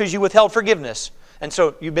God's will because you withheld forgiveness. And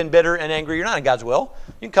so you've been bitter and angry. You're not in God's will.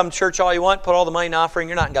 You can come to church all you want, put all the money in offering.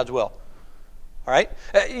 You're not in God's will. All right?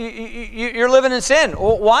 You're living in sin.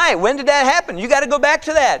 Well, why? When did that happen? You've got to go back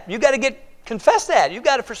to that. You've got to confess that. You've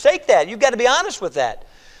got to forsake that. You've got to be honest with that.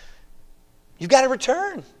 You've got to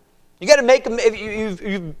return. You've got to make them. If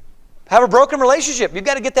you have a broken relationship, you've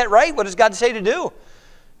got to get that right. What does God say to do?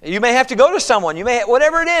 You may have to go to someone. You may,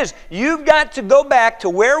 whatever it is, you've got to go back to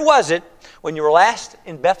where was it when you were last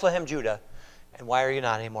in Beth-lehem-judah, and why are you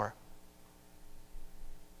not anymore?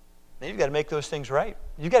 Now you've got to make those things right.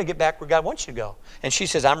 You've got to get back where God wants you to go. And she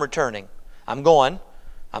says, I'm returning. I'm going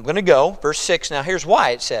I'm going to go. Verse 6, now here's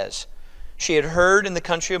why it says, she had heard in the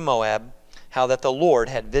country of Moab how that the Lord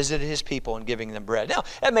had visited his people in giving them bread. Now,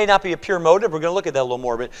 that may not be a pure motive. We're going to look at that a little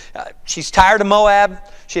more. But she's tired of Moab.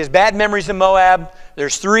 She has bad memories in Moab.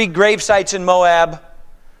 There's 3 grave sites in Moab.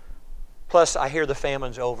 Plus, I hear the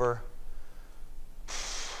famine's over.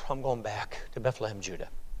 I'm going back to Beth-lehem-judah.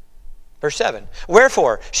 Verse 7,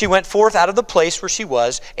 wherefore she went forth out of the place where she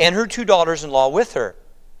was, and her 2 daughters-in-law with her.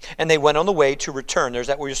 And they went on the way to return. There's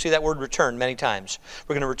that where you'll see that word return many times.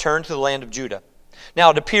 We're going to return to the land of Judah.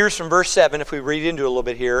 Now, it appears from verse 7, if we read into it a little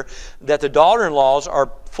bit here, that the daughter-in-laws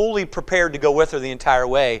are fully prepared to go with her the entire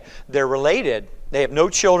way. They're related. They have no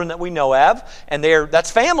children that we know of, and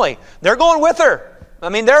that's family. They're going with her. I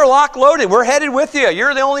mean, they're lock-loaded. We're headed with you.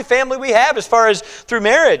 You're the only family we have as far as through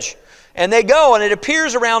marriage. And they go, and it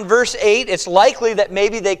appears around verse 8, it's likely that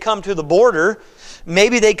maybe they come to the border.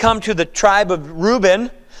 Maybe they come to the tribe of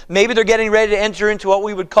Reuben. Maybe they're getting ready to enter into what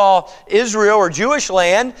we would call Israel or Jewish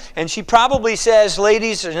land. And she probably says,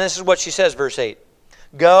 ladies, and this is what she says, verse 8.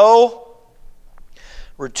 Go,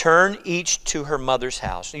 return each to her mother's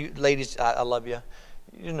house. You, ladies, I love you.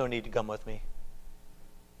 There's no need to come with me.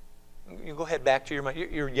 You go head back to your mother.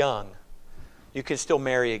 You're young. You can still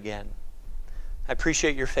marry again. I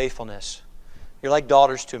appreciate your faithfulness. You're like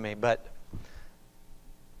daughters to me, but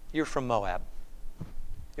you're from Moab.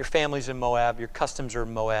 Your family's in Moab. Your customs are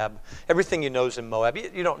in Moab. Everything you know is in Moab.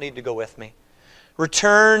 You don't need to go with me.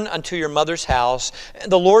 Return unto your mother's house.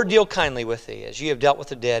 And the Lord deal kindly with thee, as ye have dealt with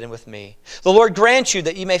the dead and with me. The Lord grant you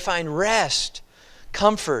that ye may find rest,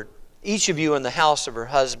 comfort, each of you in the house of her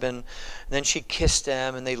husband. And then she kissed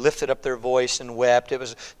them, and they lifted up their voice and wept. It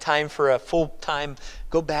was time for a full-time,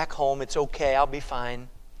 go back home. It's okay, I'll be fine.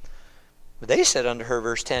 But they said unto her,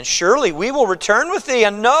 verse 10, surely we will return with thee.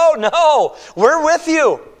 And no, we're with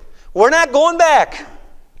you. We're not going back.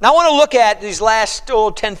 Now I want to look at these last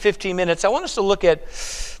 10, 15 minutes. I want us to look at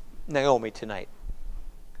Naomi tonight.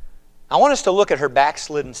 I want us to look at her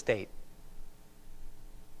backslidden state.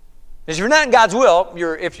 Because if you're not in God's will,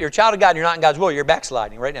 if you're a child of God and you're not in God's will, you're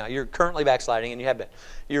backsliding right now. You're currently backsliding, and you have been.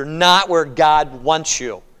 You're not where God wants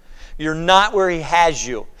you. You're not where He has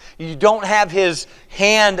you. You don't have His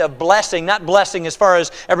hand of blessing. Not blessing as far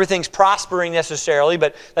as everything's prospering necessarily,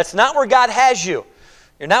 but that's not where God has you.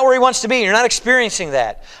 You're not where He wants to be. You're not experiencing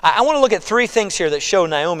that. I want to look at 3 things here that show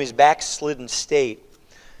Naomi's backslidden state.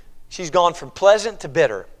 She's gone from pleasant to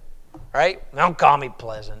bitter. Right? Don't call me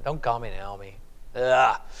pleasant. Don't call me Naomi.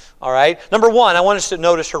 Ugh. All right? Number 1, I want us to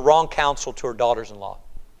notice her wrong counsel to her daughters-in-law.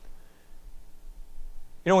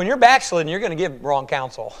 You know, when you're backslidden, you're going to give wrong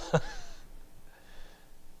counsel. You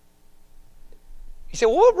say,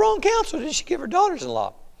 well, what wrong counsel did she give her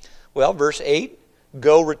daughters-in-law? Well, verse 8,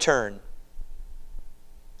 go return.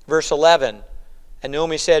 Verse 11, and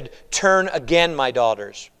Naomi said, turn again, my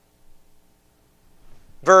daughters.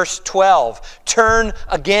 Verse 12, turn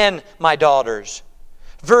again, my daughters.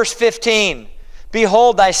 Verse 15,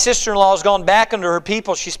 behold, thy sister-in-law has gone back unto her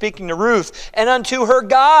people. She's speaking to Ruth. And unto her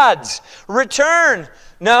gods. Return.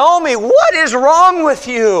 Naomi, what is wrong with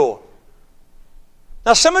you?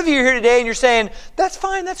 Now, some of you are here today and you're saying, that's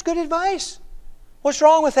fine, that's good advice. What's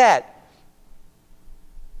wrong with that?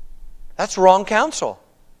 That's wrong counsel.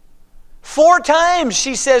 4 times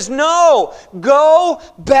she says, no, go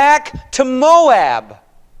back to Moab.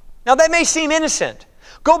 Now, that may seem innocent.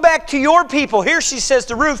 Go back to your people. Here she says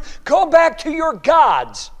to Ruth, go back to your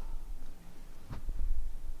gods.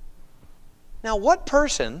 Now, what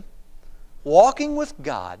person walking with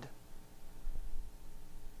God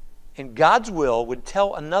in God's will would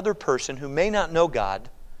tell another person who may not know God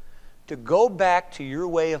to go back to your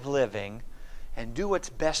way of living and do what's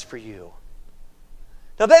best for you?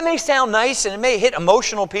 Now, that may sound nice and it may hit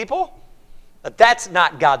emotional people, but that's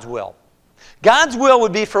not God's will. God's will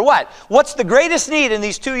would be for what? What's the greatest need in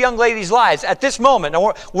these 2 young ladies' lives at this moment?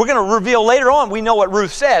 Now, we're going to reveal later on, we know what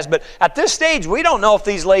Ruth says, but at this stage, we don't know if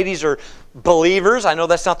these ladies are believers. I know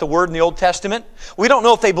that's not the word in the Old Testament. We don't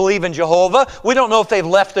know if they believe in Jehovah. We don't know if they've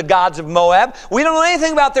left the gods of Moab. We don't know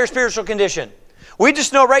anything about their spiritual condition. We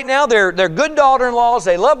just know right now they're good daughter-in-laws,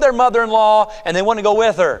 they love their mother-in-law, and they want to go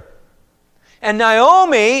with her. And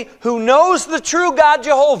Naomi, who knows the true God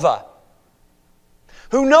Jehovah,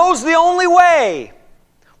 who knows the only way,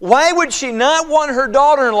 why would she not want her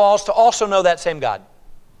daughter-in-laws to also know that same God?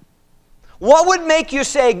 What would make you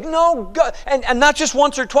say, no, go, and not just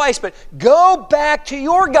once or twice, but go back to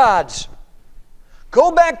your gods.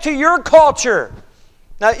 Go back to your culture.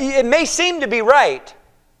 Now, it may seem to be right,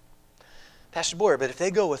 Pastor Boyer, but if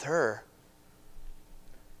they go with her,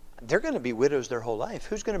 they're going to be widows their whole life.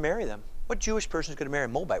 Who's going to marry them? What Jewish person is going to marry a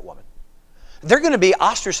Moabite woman? they're going to be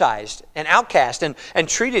ostracized and outcast and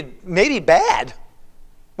treated maybe bad.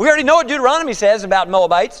 We already know what Deuteronomy says about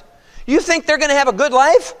Moabites. You think they're going to have a good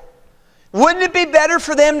life? Wouldn't it be better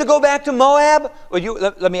for them to go back to Moab?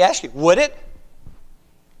 Well, let me ask you, would it?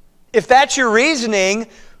 If that's your reasoning,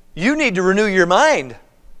 you need to renew your mind.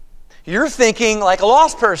 You're thinking like a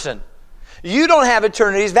lost person. You don't have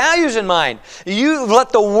eternity's values in mind. You let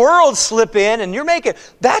the world slip in and you're making...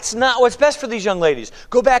 That's not what's best for these young ladies.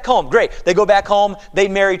 Go back home. Great. They go back home. They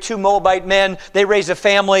marry 2 Moabite men. They raise a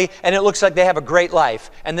family. And it looks like they have a great life.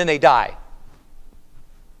 And then they die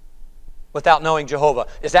without knowing Jehovah.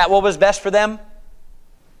 Is that what was best for them?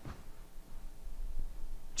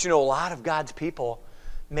 But you know, a lot of God's people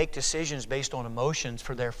make decisions based on emotions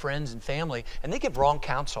for their friends and family. And they give wrong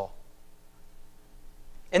counsel.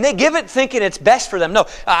 And they give it thinking it's best for them. No,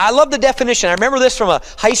 I love the definition. I remember this from a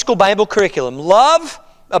high school Bible curriculum. Love,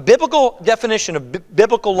 a biblical definition of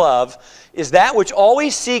biblical love, is that which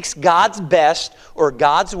always seeks God's best or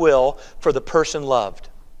God's will for the person loved.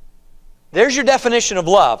 There's your definition of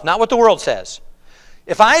love, not what the world says.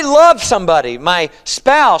 If I love somebody, my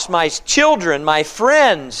spouse, my children, my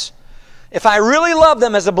friends, if I really love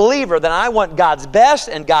them as a believer, then I want God's best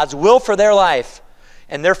and God's will for their life.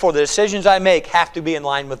 And therefore, the decisions I make have to be in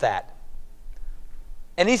line with that.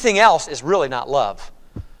 Anything else is really not love.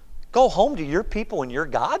 Go home to your people and your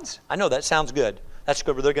gods? I know that sounds good. That's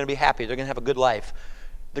good. They're going to be happy. They're going to have a good life.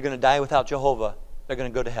 They're going to die without Jehovah. They're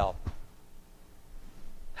going to go to hell.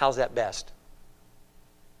 How's that best?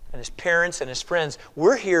 And as parents and as friends,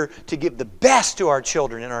 we're here to give the best to our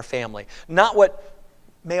children and our family. Not what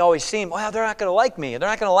may always seem, well, they're not going to like me. They're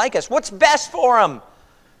not going to like us. What's best for them?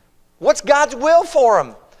 What's God's will for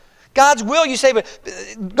them? God's will, you say, but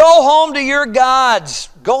go home to your gods.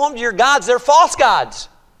 Go home to your gods. They're false gods.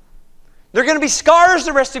 They're going to be scars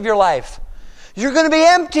the rest of your life. You're going to be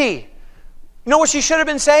empty. You know what she should have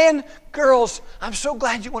been saying? Girls, I'm so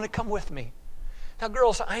glad you want to come with me. Now,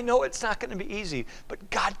 girls, I know it's not going to be easy, but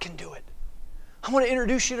God can do it. I want to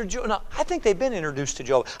introduce you to Jehovah. Now, I think they've been introduced to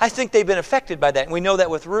Jehovah. I think they've been affected by that, and we know that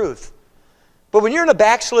with Ruth. But when you're in a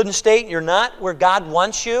backslidden state and you're not where God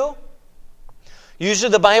wants you,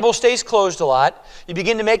 usually the Bible stays closed a lot. You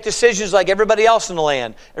begin to make decisions like everybody else in the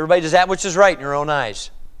land. Everybody does that which is right in your own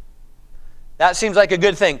eyes. That seems like a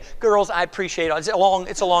good thing. Girls, I appreciate it. It's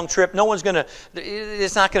a long trip.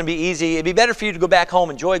 It's not going to be easy. It'd be better for you to go back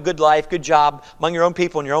home, enjoy a good life, good job among your own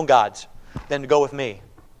people and your own gods than to go with me.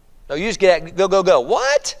 So you just go.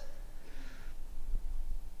 What?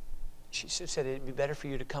 She said it'd be better for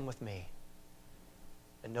you to come with me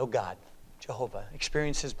and know God, Jehovah,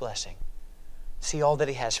 experience His blessing. See all that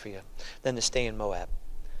He has for you, than to stay in Moab.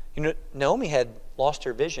 You know, Naomi had lost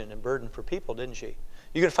her vision and burden for people, didn't she?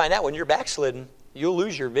 You're going to find out when you're backslidden, you'll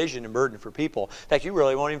lose your vision and burden for people. In fact, you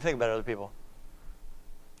really won't even think about other people.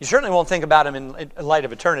 You certainly won't think about them in light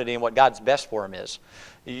of eternity and what God's best for them is.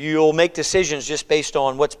 You'll make decisions just based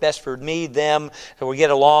on what's best for me, them, so we get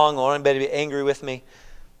along, or anybody to be angry with me.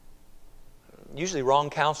 Usually wrong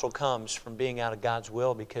counsel comes from being out of God's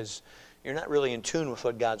will because you're not really in tune with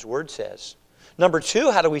what God's Word says. Number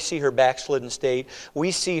two, how do we see her backslidden state?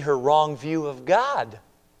 We see her wrong view of God.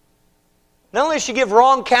 Not only did she give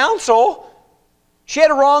wrong counsel, she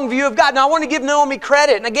had a wrong view of God. Now, I want to give Naomi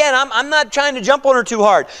credit. And again, I'm not trying to jump on her too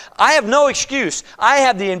hard. I have no excuse. I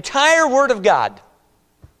have the entire Word of God.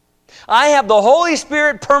 I have the Holy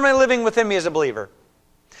Spirit permanently living within me as a believer.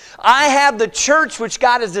 I have the church which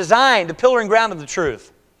God has designed, the pillar and ground of the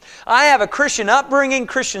truth. I have a Christian upbringing,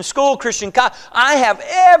 Christian school, Christian college. I have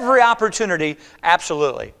every opportunity,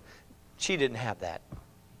 absolutely. She didn't have that.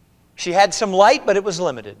 She had some light, but it was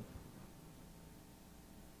limited.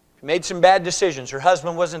 She made some bad decisions. Her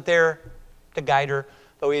husband wasn't there to guide her,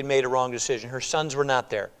 though he had made a wrong decision. Her sons were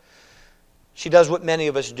not there. She does what many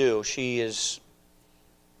of us do. She is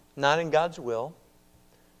not in God's will.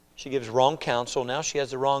 She gives wrong counsel. Now she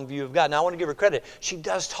has the wrong view of God. Now I want to give her credit. She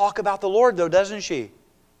does talk about the Lord, though, doesn't she?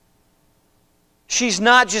 She's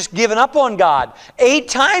not just given up on God. 8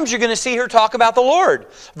 times you're going to see her talk about the Lord.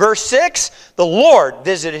 Verse 6, the Lord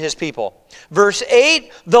visited His people. Verse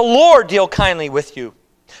 8, the Lord deal kindly with you.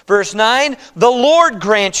 Verse 9, the Lord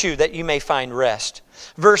grant you that you may find rest.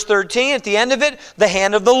 Verse 13, at the end of it, the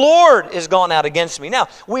hand of the Lord is gone out against me. Now,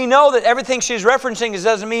 we know that everything she's referencing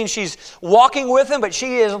doesn't mean she's walking with Him, but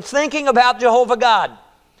she is thinking about Jehovah God.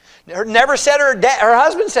 Never said her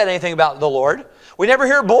husband said anything about the Lord. We never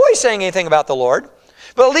hear boys saying anything about the Lord.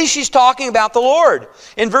 But at least she's talking about the Lord.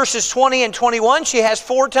 In verses 20 and 21, she has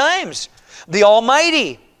 4 times. The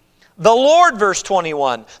Almighty. The Lord, verse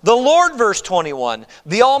 21. The Lord, verse 21.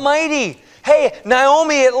 The Almighty. Hey,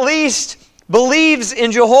 Naomi at least believes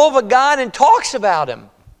in Jehovah God and talks about Him.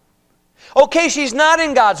 Okay, she's not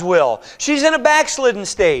in God's will. She's in a backslidden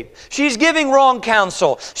state. She's giving wrong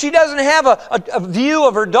counsel. She doesn't have a view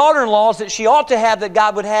of her daughter-in-laws that she ought to have, that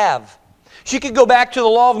God would have. She could go back to the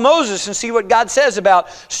law of Moses and see what God says about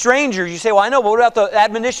strangers. You say, well, I know, but what about the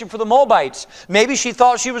admonition for the Moabites? Maybe she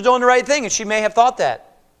thought she was doing the right thing, and she may have thought that.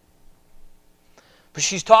 But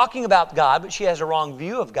she's talking about God, but she has a wrong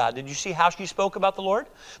view of God. Did you see how she spoke about the Lord?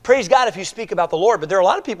 Praise God if you speak about the Lord. But there are a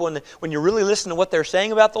lot of people, when you really listen to what they're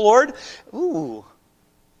saying about the Lord,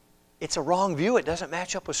 it's a wrong view. It doesn't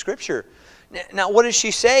match up with Scripture. Now, what does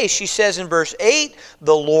she say? She says in verse 8,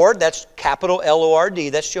 the Lord, that's capital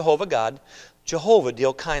L-O-R-D, that's Jehovah God. Jehovah,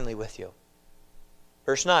 deal kindly with you.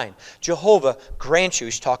 Verse 9, Jehovah grant you.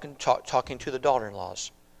 He's talking to the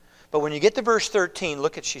daughter-in-laws. But when you get to verse 13,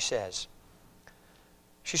 look at what she says.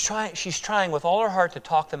 She's trying with all her heart to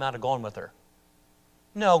talk them out of going with her.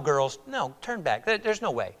 No, girls, no, turn back. There's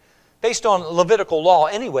no way. Based on Levitical law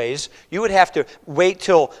anyways, you would have to wait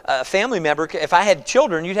till a family member, if I had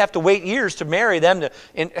children, you'd have to wait years to marry them.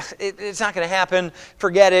 It's not going to happen.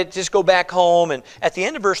 Forget it. Just go back home. And at the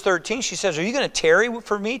end of verse 13, she says, are you going to tarry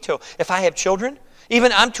for me till if I have children?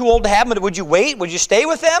 Even I'm too old to have them, would you wait? Would you stay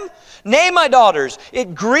with them? Nay, my daughters,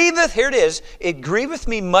 it grieveth, here it is, it grieveth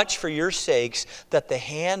me much for your sakes that the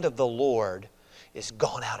hand of the Lord is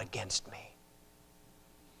gone out against me.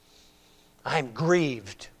 I'm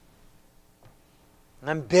grieved.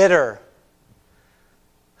 I'm bitter.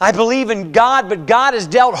 I believe in God, but God has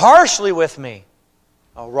dealt harshly with me.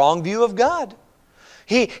 A wrong view of God.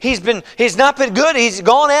 He's not been good. He's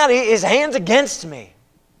gone out. His hand's against me.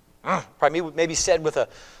 Probably maybe said with a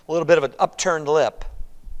little bit of an upturned lip.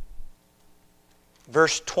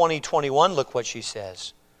 Verse 20-21, look what she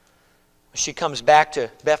says. She comes back to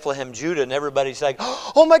Beth-lehem-judah and everybody's like,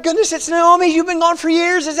 oh my goodness, it's Naomi. You've been gone for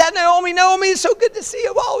years. Is that Naomi? Naomi, it's so good to see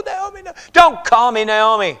you. Oh, Naomi. No. Don't call me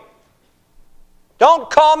Naomi. Don't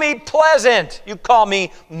call me pleasant. You call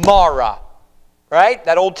me Mara. Right?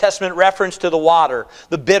 That Old Testament reference to the water,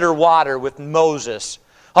 the bitter water with Moses.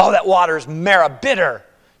 Oh, that water is Mara, bitter.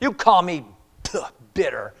 You call me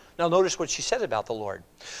bitter. Now notice what she said about the Lord.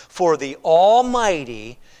 For the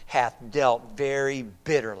Almighty hath dealt very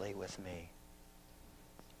bitterly with me.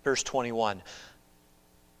 Verse 21.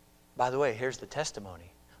 By the way, here's the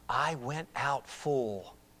testimony. I went out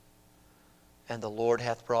full, and the Lord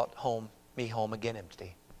hath brought me home again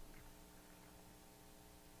empty.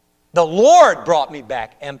 The Lord brought me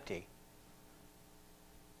back empty.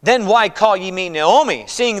 Then why call ye me Naomi,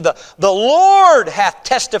 seeing the Lord hath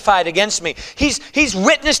testified against me? He's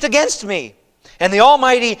witnessed against me, and the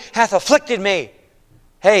Almighty hath afflicted me.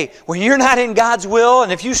 Hey, when you're not in God's will,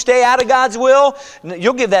 and if you stay out of God's will,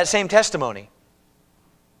 you'll give that same testimony.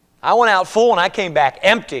 I went out full and I came back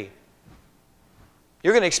empty.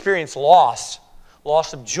 You're going to experience loss.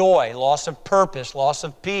 Loss of joy, loss of purpose, loss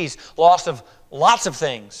of peace, loss of lots of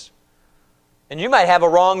things. And you might have a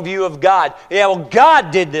wrong view of God. Yeah, well,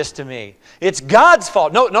 God did this to me. It's God's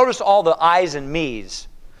fault. Notice all the I's and me's.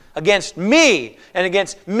 Against me, and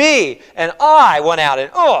against me, and I went out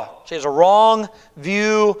and, she has a wrong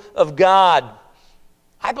view of God.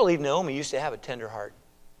 I believe Naomi used to have a tender heart.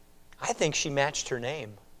 I think she matched her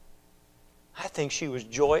name. I think she was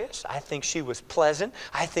joyous. I think she was pleasant.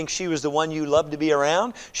 I think she was the one you loved to be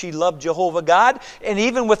around. She loved Jehovah God. And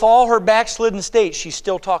even with all her backslidden state, she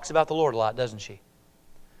still talks about the Lord a lot, doesn't she?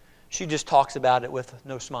 She just talks about it with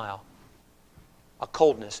no smile. A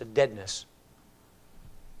coldness, a deadness.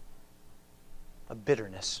 A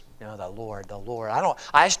bitterness. You know, the Lord.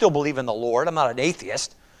 I still believe in the Lord. I'm not an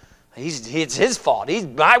atheist. It's His fault.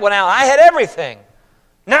 I went out, I had everything.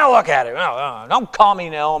 Now look at it. No, don't call me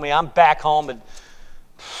Naomi. I'm back home. And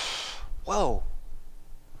whoa.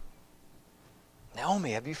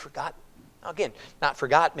 Naomi, have you forgotten? Again, not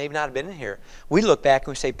forgot, maybe not have been in here. We look back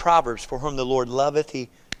and we say, Proverbs, for whom the Lord loveth, He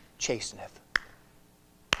chasteneth.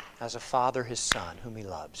 As a father his son, whom He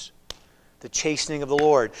loves. The chastening of the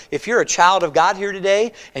Lord. If you're a child of God here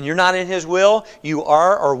today and you're not in His will, you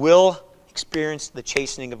are or will experience the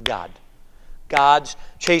chastening of God. God's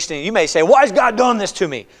chastening. You may say, why has God done this to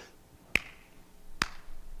me?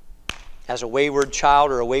 As a wayward child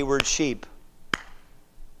or a wayward sheep,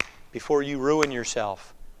 before you ruin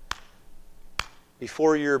yourself,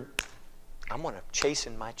 I'm going to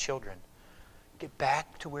chasten my children. Get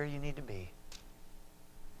back to where you need to be.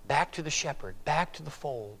 Back to the shepherd, back to the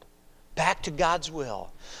fold, back to God's will.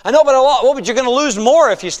 I know, but you're going to lose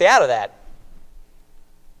more if you stay out of that.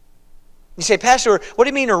 You say, Pastor, what do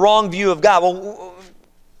you mean a wrong view of God? Well,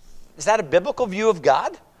 is that a biblical view of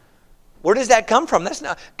God? Where does that come from? That's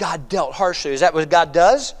not, God dealt harshly. Is that what God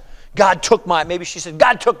does? maybe she said,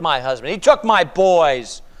 God took my husband. He took my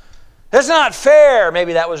boys. That's not fair.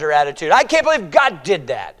 Maybe that was her attitude. I can't believe God did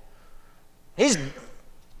that.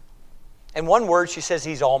 In one word, she says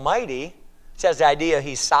he's almighty. She has the idea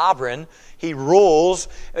he's sovereign. He rules.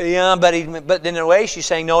 Yeah, but in a way, she's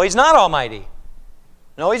saying, no, he's not almighty.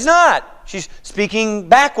 No, he's not. She's speaking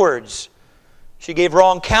backwards. She gave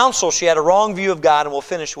wrong counsel. She had a wrong view of God, and we'll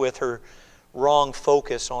finish with her wrong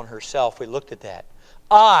focus on herself. We looked at that.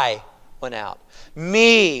 I went out.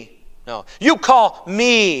 Me. No. You call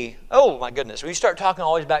me. Oh, my goodness. When you start talking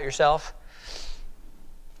always about yourself,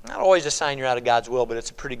 not always a sign you're out of God's will, but it's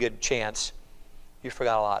a pretty good chance you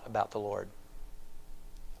forgot a lot about the Lord.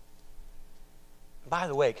 By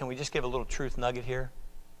the way, can we just give a little truth nugget here?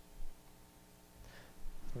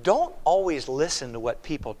 Don't always listen to what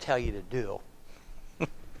people tell you to do.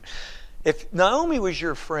 If Naomi was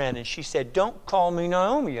your friend and she said, don't call me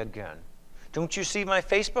Naomi again. Don't you see my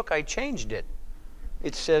Facebook? I changed it.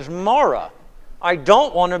 It says Mara. I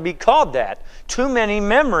don't want to be called that. Too many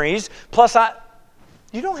memories. Plus,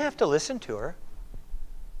 you don't have to listen to her.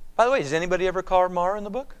 By the way, does anybody ever call her Mara in the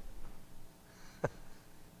book?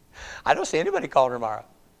 I don't see anybody calling her Mara.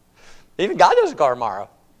 Even God doesn't call her Mara.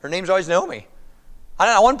 Her name's always Naomi. I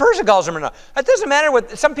don't know, one person calls her Mara. That doesn't matter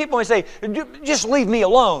what some people may say, just leave me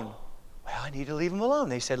alone. Well, I need to leave him alone.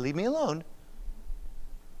 They said, leave me alone.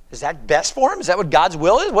 Is that best for him? Is that what God's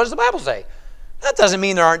will is? What does the Bible say? That doesn't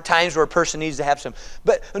mean there aren't times where a person needs to have some.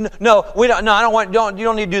 But no, we don't. No, I don't want. Don't. You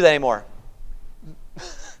don't need to do that anymore.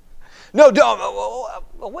 No, don't.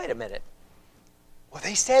 Well, wait a minute. Well,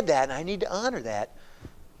 they said that, and I need to honor that.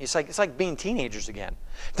 It's like being teenagers again.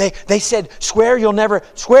 They said, swear you'll never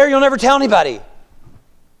tell anybody.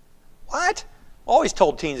 What? Always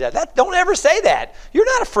told teens that. Don't ever say that. You're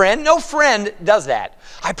not a friend. No friend does that.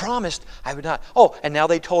 I promised I would not. Oh, and now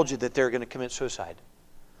they told you that they're going to commit suicide.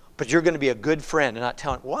 But you're going to be a good friend and not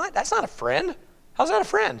telling. What? That's not a friend. How's that a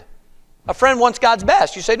friend? A friend wants God's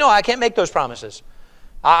best. You say, no, I can't make those promises.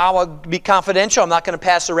 I will be confidential. I'm not going to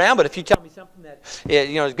pass around. But if you tell me something that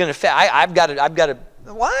is going to, I've got to.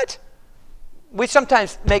 What? We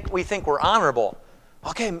sometimes we think we're honorable.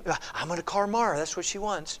 Okay, I'm going to call Mara. That's what she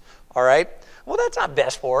wants. All right. Well, that's not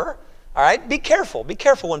best for her. All right. Be careful. Be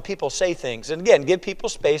careful when people say things. And again, give people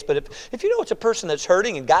space. But if you know it's a person that's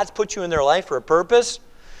hurting and God's put you in their life for a purpose,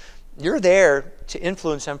 you're there to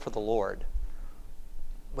influence them for the Lord.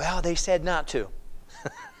 Well, they said not to.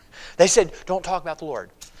 They said, don't talk about the Lord.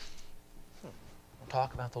 Don't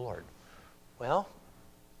talk about the Lord. Well,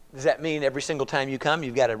 does that mean every single time you come,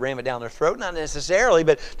 you've got to ram it down their throat? Not necessarily,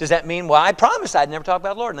 but does that mean, well, I promised I'd never talk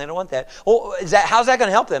about the Lord, and they don't want that. Well, how's that going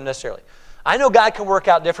to help them necessarily? I know God can work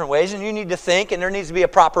out different ways, and you need to think, and there needs to be a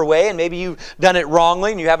proper way, and maybe you've done it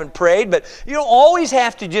wrongly, and you haven't prayed, but you don't always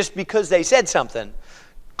have to just because they said something.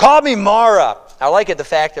 Call me Mara. I like it, the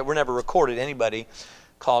fact that we're never recorded anybody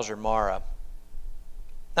calls her Mara.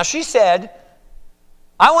 Now, she said,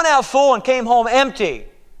 I went out full and came home empty.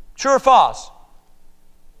 True or false?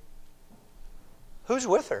 Who's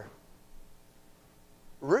with her?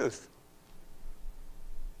 Ruth.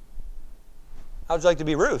 How would you like to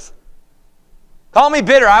be Ruth? Call me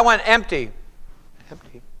bitter. I went empty.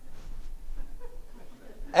 Empty.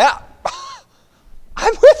 Yeah.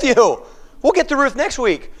 I'm with you. We'll get to Ruth next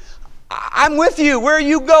week. I'm with you. Where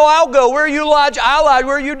you go, I'll go. Where you lodge, I'll lodge.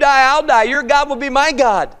 Where you die, I'll die. Your God will be my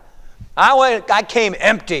God. I came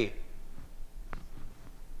empty.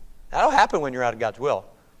 That'll happen when you're out of God's will.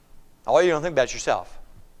 All you don't think about yourself.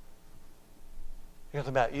 You don't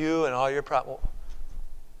think about you and all your problems.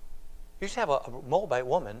 You used to have a Moabite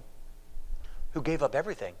woman who gave up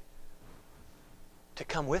everything to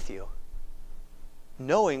come with you,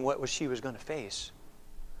 knowing what she was going to face,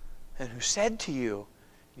 and who said to you,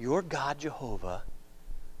 your God, Jehovah,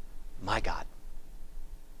 my God.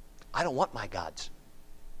 I don't want my gods.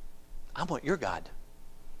 I want your God.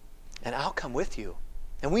 And I'll come with you.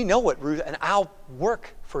 And we know what Ruth, and I'll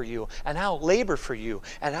work for you, and I'll labor for you,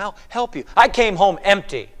 and I'll help you. I came home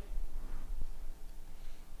empty.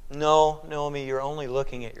 No, Naomi, you're only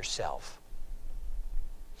looking at yourself.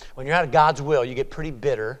 When you're out of God's will, you get pretty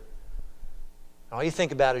bitter. All you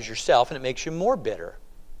think about is yourself, and it makes you more bitter.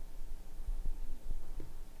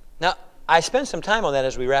 Now, I spend some time on that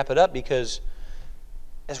as we wrap it up because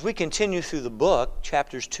as we continue through the book,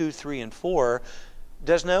 chapters 2, 3, and 4,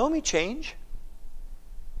 does Naomi change?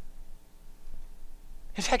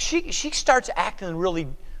 In fact, she starts acting really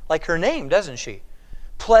like her name, doesn't she?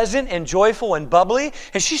 Pleasant and joyful and bubbly.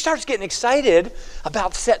 And she starts getting excited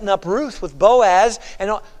about setting up Ruth with Boaz. And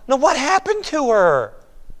now what happened to her?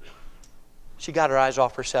 She got her eyes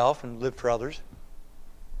off herself and lived for others.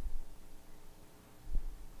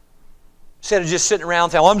 Instead of just sitting around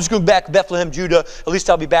saying, well, I'm just going back to Beth-lehem-judah. At least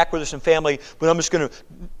I'll be back with some family. But I'm just going to...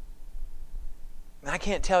 I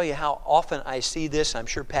can't tell you how often I see this. I'm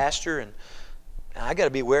sure Pastor, and I got to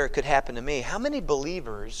be aware it could happen to me. How many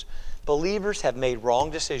believers have made wrong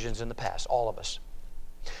decisions in the past? All of us.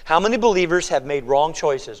 How many believers have made wrong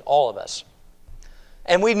choices? All of us.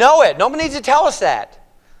 And we know it. Nobody needs to tell us that.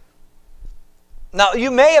 Now, you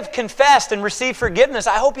may have confessed and received forgiveness.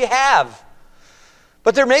 I hope you have.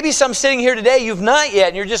 But there may be some sitting here today you've not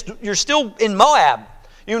yet, and you're still in Moab.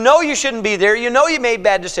 You know you shouldn't be there. You know you made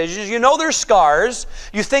bad decisions. You know there's scars.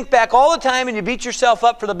 You think back all the time and you beat yourself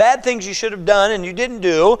up for the bad things you should have done and you didn't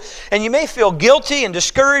do. And you may feel guilty and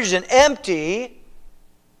discouraged and empty.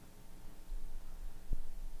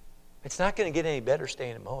 It's not going to get any better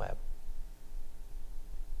staying in Moab.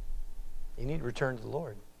 You need to return to the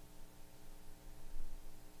Lord.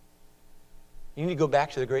 You need to go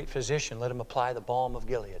back to the great physician. Let him apply the balm of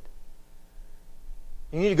Gilead.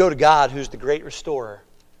 You need to go to God, who's the great restorer,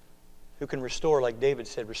 who can restore, like David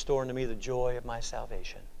said, restore unto me the joy of my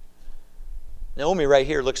salvation. Naomi right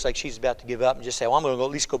here looks like she's about to give up and just say, well, I'm going to at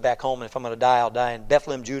least go back home, and if I'm going to die, I'll die in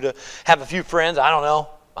Beth-lehem-judah, have a few friends, I don't know.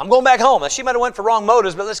 I'm going back home. Now, she might have went for wrong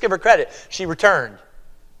motives, but let's give her credit. She returned.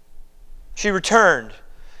 She returned.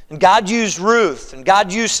 And God used Ruth, and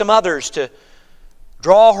God used some others to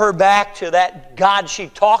draw her back to that God she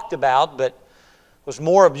talked about, but was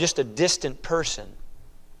more of just a distant person.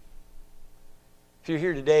 If you're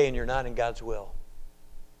here today and you're not in God's will.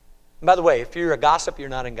 And by the way, if you're a gossip, you're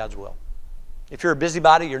not in God's will. If you're a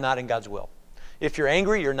busybody, you're not in God's will. If you're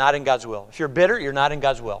angry, you're not in God's will. If you're bitter, you're not in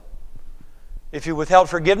God's will. If you withheld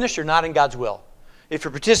forgiveness, you're not in God's will. If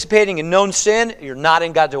you're participating in known sin, you're not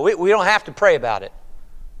in God's will. We don't have to pray about it.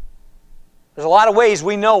 There's a lot of ways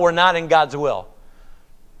we know we're not in God's will.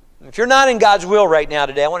 If you're not in God's will right now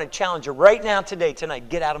today, I want to challenge you right now, tonight,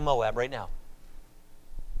 get out of Moab right now.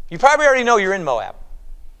 You probably already know you're in Moab.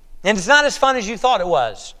 And it's not as fun as you thought it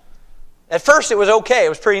was. At first it was okay. It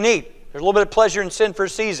was pretty neat. There's a little bit of pleasure in sin for a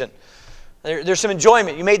season. There's some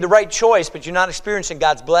enjoyment. You made the right choice, but you're not experiencing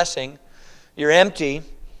God's blessing. You're empty.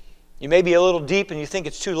 You may be a little deep and you think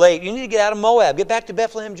it's too late. You need to get out of Moab. Get back to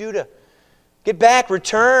Beth-lehem-judah. Get back.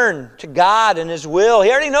 Return to God and His will.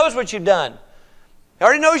 He already knows what you've done. He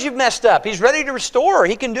already knows you've messed up. He's ready to restore.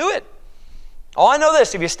 He can do it. All I know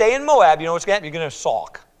this, if you stay in Moab, you know what's going to happen? You're going to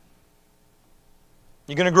sulk.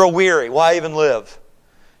 You're going to grow weary. Why even live?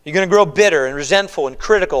 You're going to grow bitter and resentful and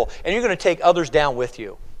critical, and you're going to take others down with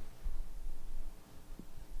you.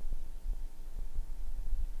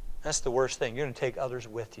 That's the worst thing. You're going to take others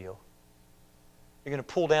with you. You're going to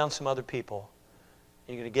pull down some other people.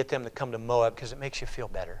 You're going to get them to come to Moab because it makes you feel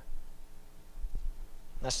better.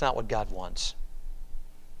 That's not what God wants.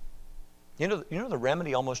 You know the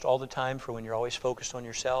remedy almost all the time for when you're always focused on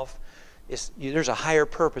yourself? There's a higher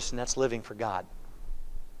purpose, and that's living for God.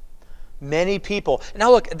 Many people...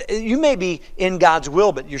 Now look, you may be in God's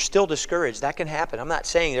will, but you're still discouraged. That can happen. I'm not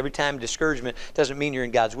saying every time discouragement doesn't mean you're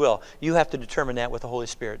in God's will. You have to determine that with the Holy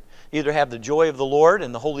Spirit. You either have the joy of the Lord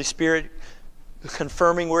and the Holy Spirit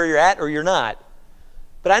confirming where you're at, or you're not.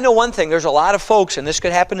 But I know one thing. There's a lot of folks, and this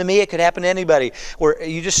could happen to me, it could happen to anybody, where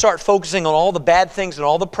you just start focusing on all the bad things and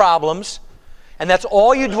all the problems, and that's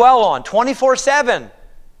all you dwell on, 24/7.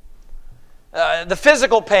 The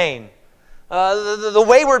physical pain, the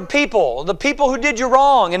wayward people, the people who did you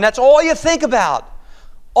wrong, and that's all you think about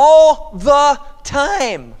all the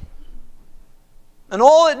time. And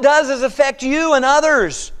all it does is affect you and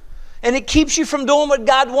others. And it keeps you from doing what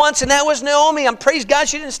God wants. And that was Naomi. Praise God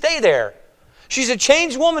she didn't stay there. She's a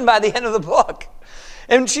changed woman by the end of the book.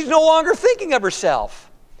 And she's no longer thinking of herself.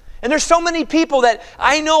 And there's so many people that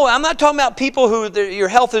I know, I'm not talking about people who your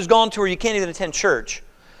health has gone to where you can't even attend church.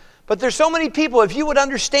 But there's so many people, if you would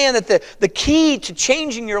understand that the key to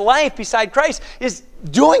changing your life beside Christ is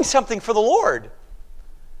doing something for the Lord.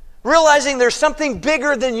 Realizing there's something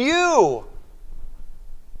bigger than you.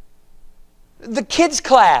 The kids'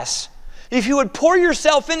 class. If you would pour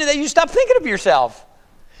yourself into that, you stop thinking of yourself.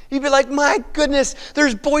 You'd be like, my goodness,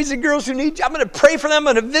 there's boys and girls who need you. I'm going to pray for them.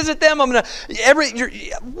 I'm going to visit them.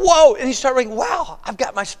 Whoa. And you start thinking, wow, I've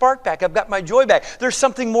got my spark back. I've got my joy back. There's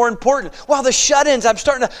something more important. Wow, the shut-ins, I'm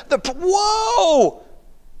starting to, whoa.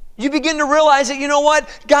 You begin to realize that, you know what?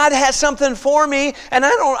 God has something for me, and I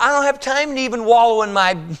don't have time to even wallow in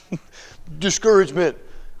my discouragement.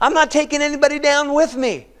 I'm not taking anybody down with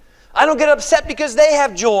me. I don't get upset because they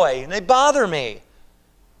have joy, and they bother me.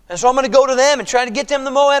 And so I'm going to go to them and try to get them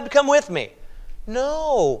to Moab to come with me.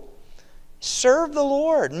 No. Serve the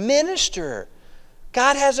Lord. Minister.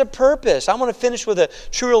 God has a purpose. I want to finish with a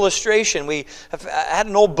true illustration. I had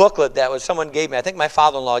an old booklet that someone gave me. I think my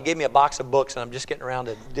father-in-law gave me a box of books, and I'm just getting around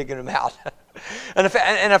to digging them out. and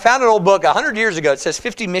I found an old book 100 years ago. It says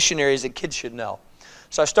 50 missionaries that kids should know.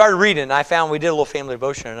 So I started reading, and I found we did a little family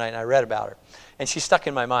devotion tonight, and I read about her. And she stuck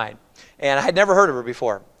in my mind. And I had never heard of her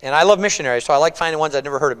before. And I love missionaries, so I like finding ones I'd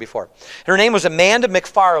never heard of before. And her name was Amanda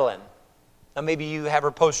McFarland. Now maybe you have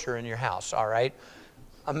her poster in your house, all right?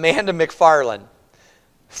 Amanda McFarland.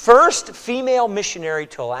 First female missionary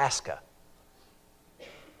to Alaska.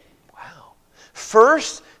 Wow.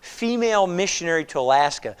 First female missionary to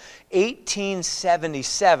Alaska,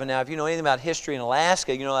 1877. Now, if you know anything about history in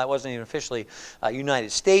Alaska, you know that wasn't even officially a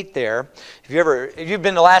United State there. If you've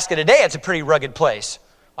been to Alaska today, it's a pretty rugged place.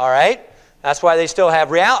 All right? That's why they still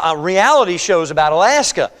have reality shows about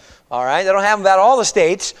Alaska. All right? They don't have them about all the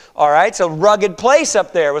states. All right? It's a rugged place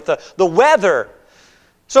up there with the weather.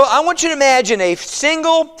 So I want you to imagine a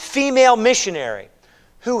single female missionary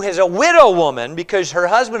who is a widow woman because her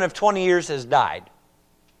husband of 20 years has died.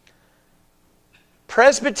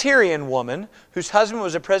 Presbyterian woman whose husband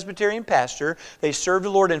was a Presbyterian pastor. They served the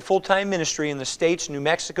Lord in full-time ministry in the States, New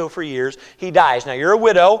Mexico for years. He dies. Now you're a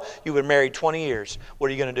widow. You've been married 20 years. What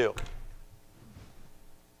are you going to do?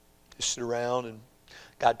 Just sit around and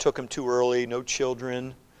God took him too early, no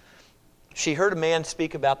children. She heard a man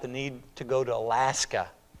speak about the need to go to Alaska.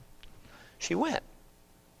 She went.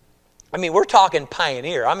 I mean, we're talking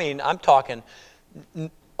pioneer. I mean, I'm talking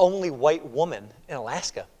only white woman in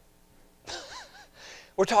Alaska.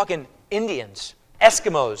 We're talking Indians,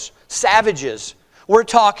 Eskimos, savages. We're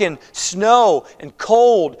talking snow and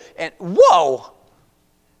cold and whoa!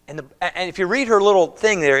 And if you read her little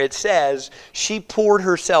thing there, it says she poured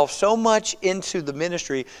herself so much into the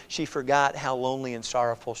ministry, she forgot how lonely and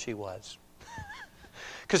sorrowful she was.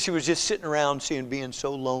 Because she was just sitting around being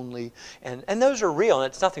so lonely. And those are real, and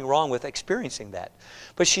it's nothing wrong with experiencing that.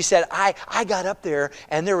 But she said, I got up there,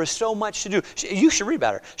 and there was so much to do. You should read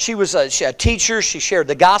about her. She was a teacher. She shared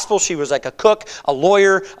the gospel. She was like a cook, a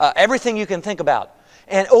lawyer, everything you can think about.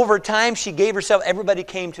 And over time, she gave herself, everybody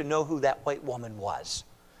came to know who that white woman was,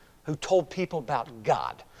 who told people about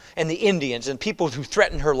God and the Indians and people who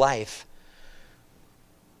threatened her life.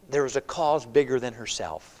 There was a cause bigger than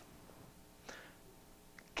herself.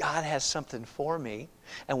 God has something for me.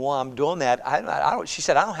 And while I'm doing that, she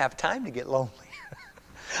said, I don't have time to get lonely.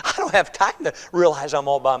 I don't have time to realize I'm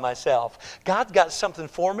all by myself. God's got something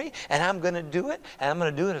for me, and I'm going to do it, and I'm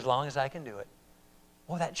going to do it as long as I can do it.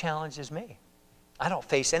 Well, that challenges me. I don't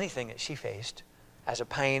face anything that she faced as a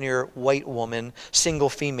pioneer white woman, single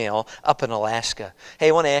female, up in Alaska. Hey,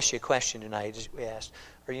 I want to ask you a question tonight. We asked,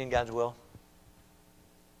 are you in God's will?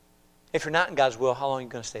 If you're not in God's will, how long are you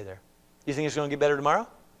going to stay there? You think it's going to get better tomorrow?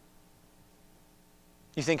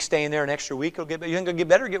 You think staying there an extra week will get better? You think it'll get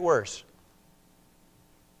better or get worse?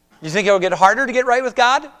 You think it'll get harder to get right with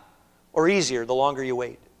God or easier the longer you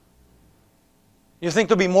wait? You think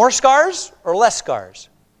there'll be more scars or less scars?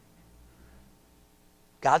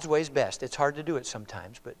 God's way is best. It's hard to do it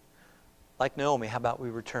sometimes, but like Naomi, how about we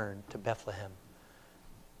return to Beth-lehem,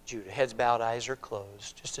 Judah? Heads bowed, eyes are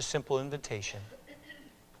closed. Just a simple invitation.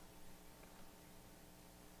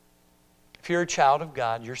 If you're a child of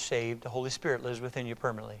God, you're saved. The Holy Spirit lives within you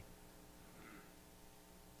permanently.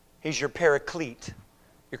 He's your paraclete,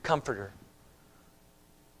 your comforter.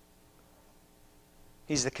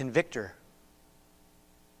 He's the convictor.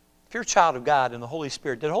 If you're a child of God and the Holy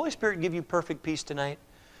Spirit, did the Holy Spirit give you perfect peace tonight?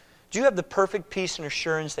 Do you have the perfect peace and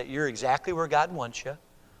assurance that you're exactly where God wants you,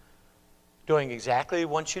 doing exactly what He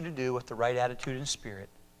wants you to do with the right attitude and spirit?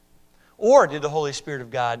 Or did the Holy Spirit of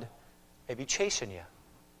God maybe chasten you?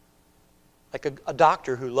 Like a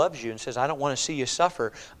doctor who loves you and says, I don't want to see you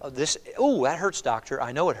suffer. That hurts, doctor.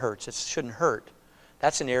 I know it hurts. It shouldn't hurt.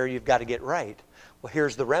 That's an area you've got to get right. Well,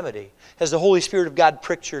 here's the remedy. Has the Holy Spirit of God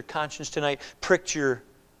pricked your conscience tonight, pricked your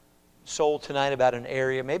soul tonight about an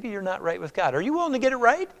area? Maybe you're not right with God. Are you willing to get it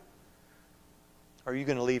right? Or are you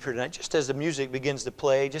going to leave here tonight? Just as the music begins to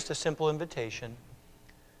play, just a simple invitation.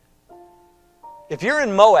 If you're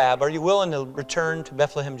in Moab, are you willing to return to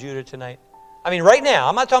Beth-lehem-judah tonight? I mean, right now.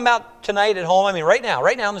 I'm not talking about tonight at home. I mean, right now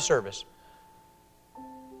in the service.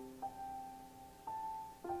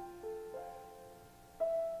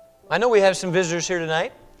 I know we have some visitors here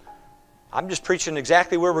tonight. I'm just preaching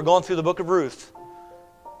exactly where we're going through the book of Ruth.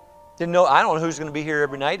 I don't know who's going to be here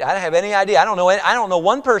every night. I don't have any idea. I don't know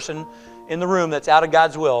one person in the room that's out of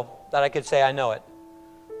God's will that I could say I know it.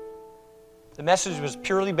 The message was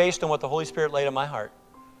purely based on what the Holy Spirit laid on my heart.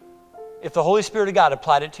 If the Holy Spirit of God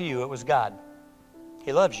applied it to you, it was God.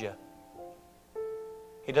 He loves you.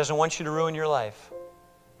 He doesn't want you to ruin your life.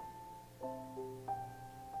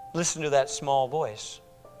 Listen to that small voice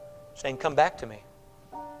saying, come back to me.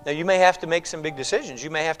 Now, you may have to make some big decisions. You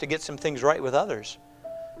may have to get some things right with others.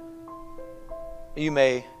 You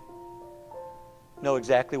may know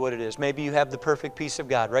exactly what it is. Maybe you have the perfect peace of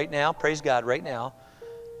God right now. Praise God right now.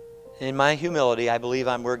 In my humility, I believe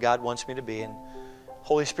I'm where God wants me to be. And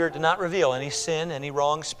Holy Spirit did not reveal any sin, any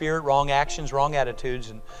wrong spirit, wrong actions, wrong attitudes.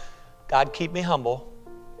 And God, keep me humble.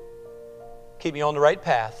 Keep me on the right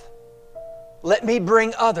path. Let me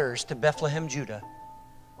bring others to Beth-lehem-judah.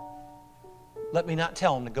 Let me not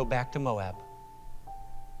tell them to go back to Moab.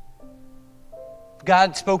 If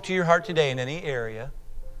God spoke to your heart today in any area,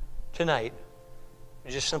 tonight,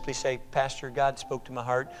 you just simply say, Pastor, God spoke to my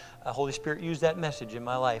heart. Holy Spirit used that message in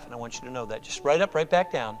my life, and I want you to know that. Just write up, right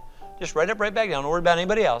back down. Just write up, right back down. Don't worry about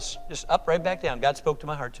anybody else. Just up, right back down. God spoke to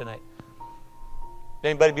my heart tonight.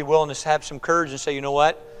 Anybody be willing to have some courage and say, you know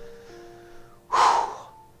what?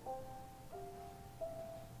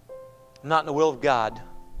 I'm not in the will of God,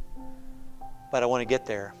 but I want to get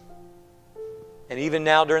there. And even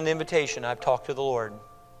now during the invitation, I've talked to the Lord.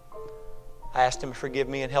 I asked Him to forgive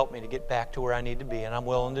me and help me to get back to where I need to be, and I'm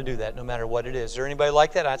willing to do that no matter what it is. Is there anybody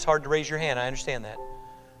like that? It's hard to raise your hand. I understand that.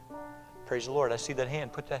 Praise the Lord. I see that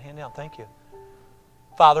hand. Put that hand down. Thank you.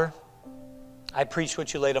 Father, I preach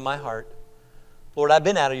what you laid on my heart. Lord, I've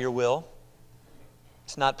been out of your will.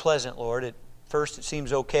 It's not pleasant, Lord. At first it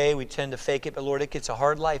seems okay. We tend to fake it, but Lord, it gets a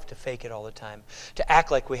hard life to fake it all the time. To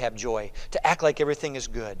act like we have joy. To act like everything is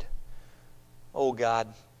good. Oh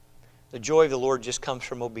God, the joy of the Lord just comes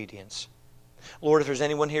from obedience. Lord, if there's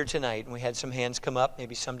anyone here tonight, and we had some hands come up,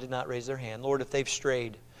 maybe some did not raise their hand. Lord, if they've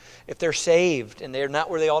strayed, if they're saved and they're not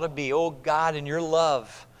where they ought to be, oh God, in your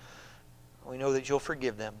love, we know that you'll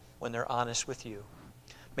forgive them when they're honest with you.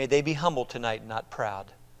 May they be humble tonight, not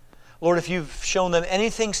proud. Lord, if you've shown them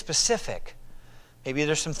anything specific, maybe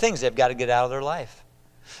there's some things they've got to get out of their life.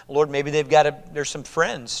 Lord, maybe there's some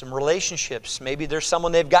friends, some relationships. Maybe there's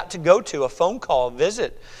someone they've got to go to, a phone call, a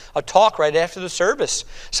visit, a talk right after the service.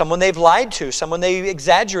 Someone they've lied to, someone they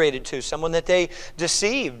exaggerated to, someone that they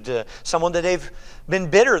deceived, someone that they've been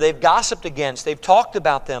bitter, they've gossiped against, they've talked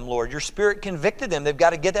about them, Lord. Your Spirit convicted them. They've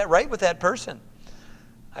got to get that right with that person.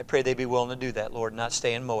 I pray they be willing to do that, Lord, not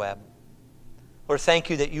stay in Moab. Lord, thank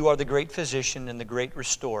you that you are the great physician and the great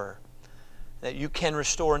restorer, that you can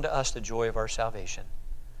restore unto us the joy of our salvation.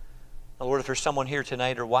 Lord, if there's someone here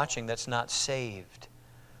tonight or watching that's not saved,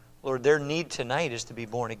 Lord, their need tonight is to be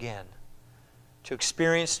born again, to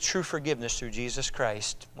experience true forgiveness through Jesus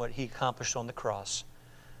Christ, what He accomplished on the cross.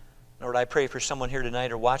 Lord, I pray for someone here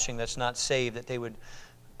tonight or watching that's not saved, that they would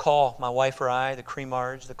call my wife or I, the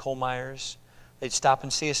Cremards, the Colmeyers. They'd stop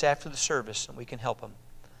and see us after the service, and we can help them.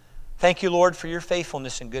 Thank you, Lord, for your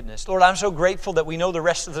faithfulness and goodness. Lord, I'm so grateful that we know the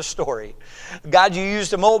rest of the story. God, you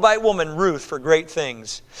used a Moabite woman, Ruth, for great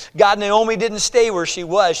things. God, Naomi didn't stay where she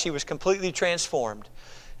was. She was completely transformed.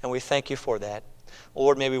 And we thank you for that.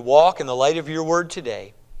 Lord, may we walk in the light of your word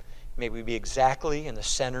today. May we be exactly in the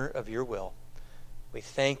center of your will. We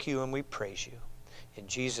thank you and we praise you. In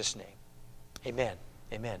Jesus' name, amen.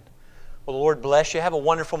 Amen. Well, the Lord bless you. Have a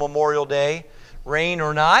wonderful Memorial Day. Rain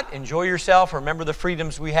or not, enjoy yourself. Remember the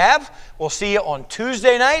freedoms we have. We'll see you on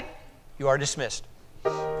Tuesday night. You are dismissed.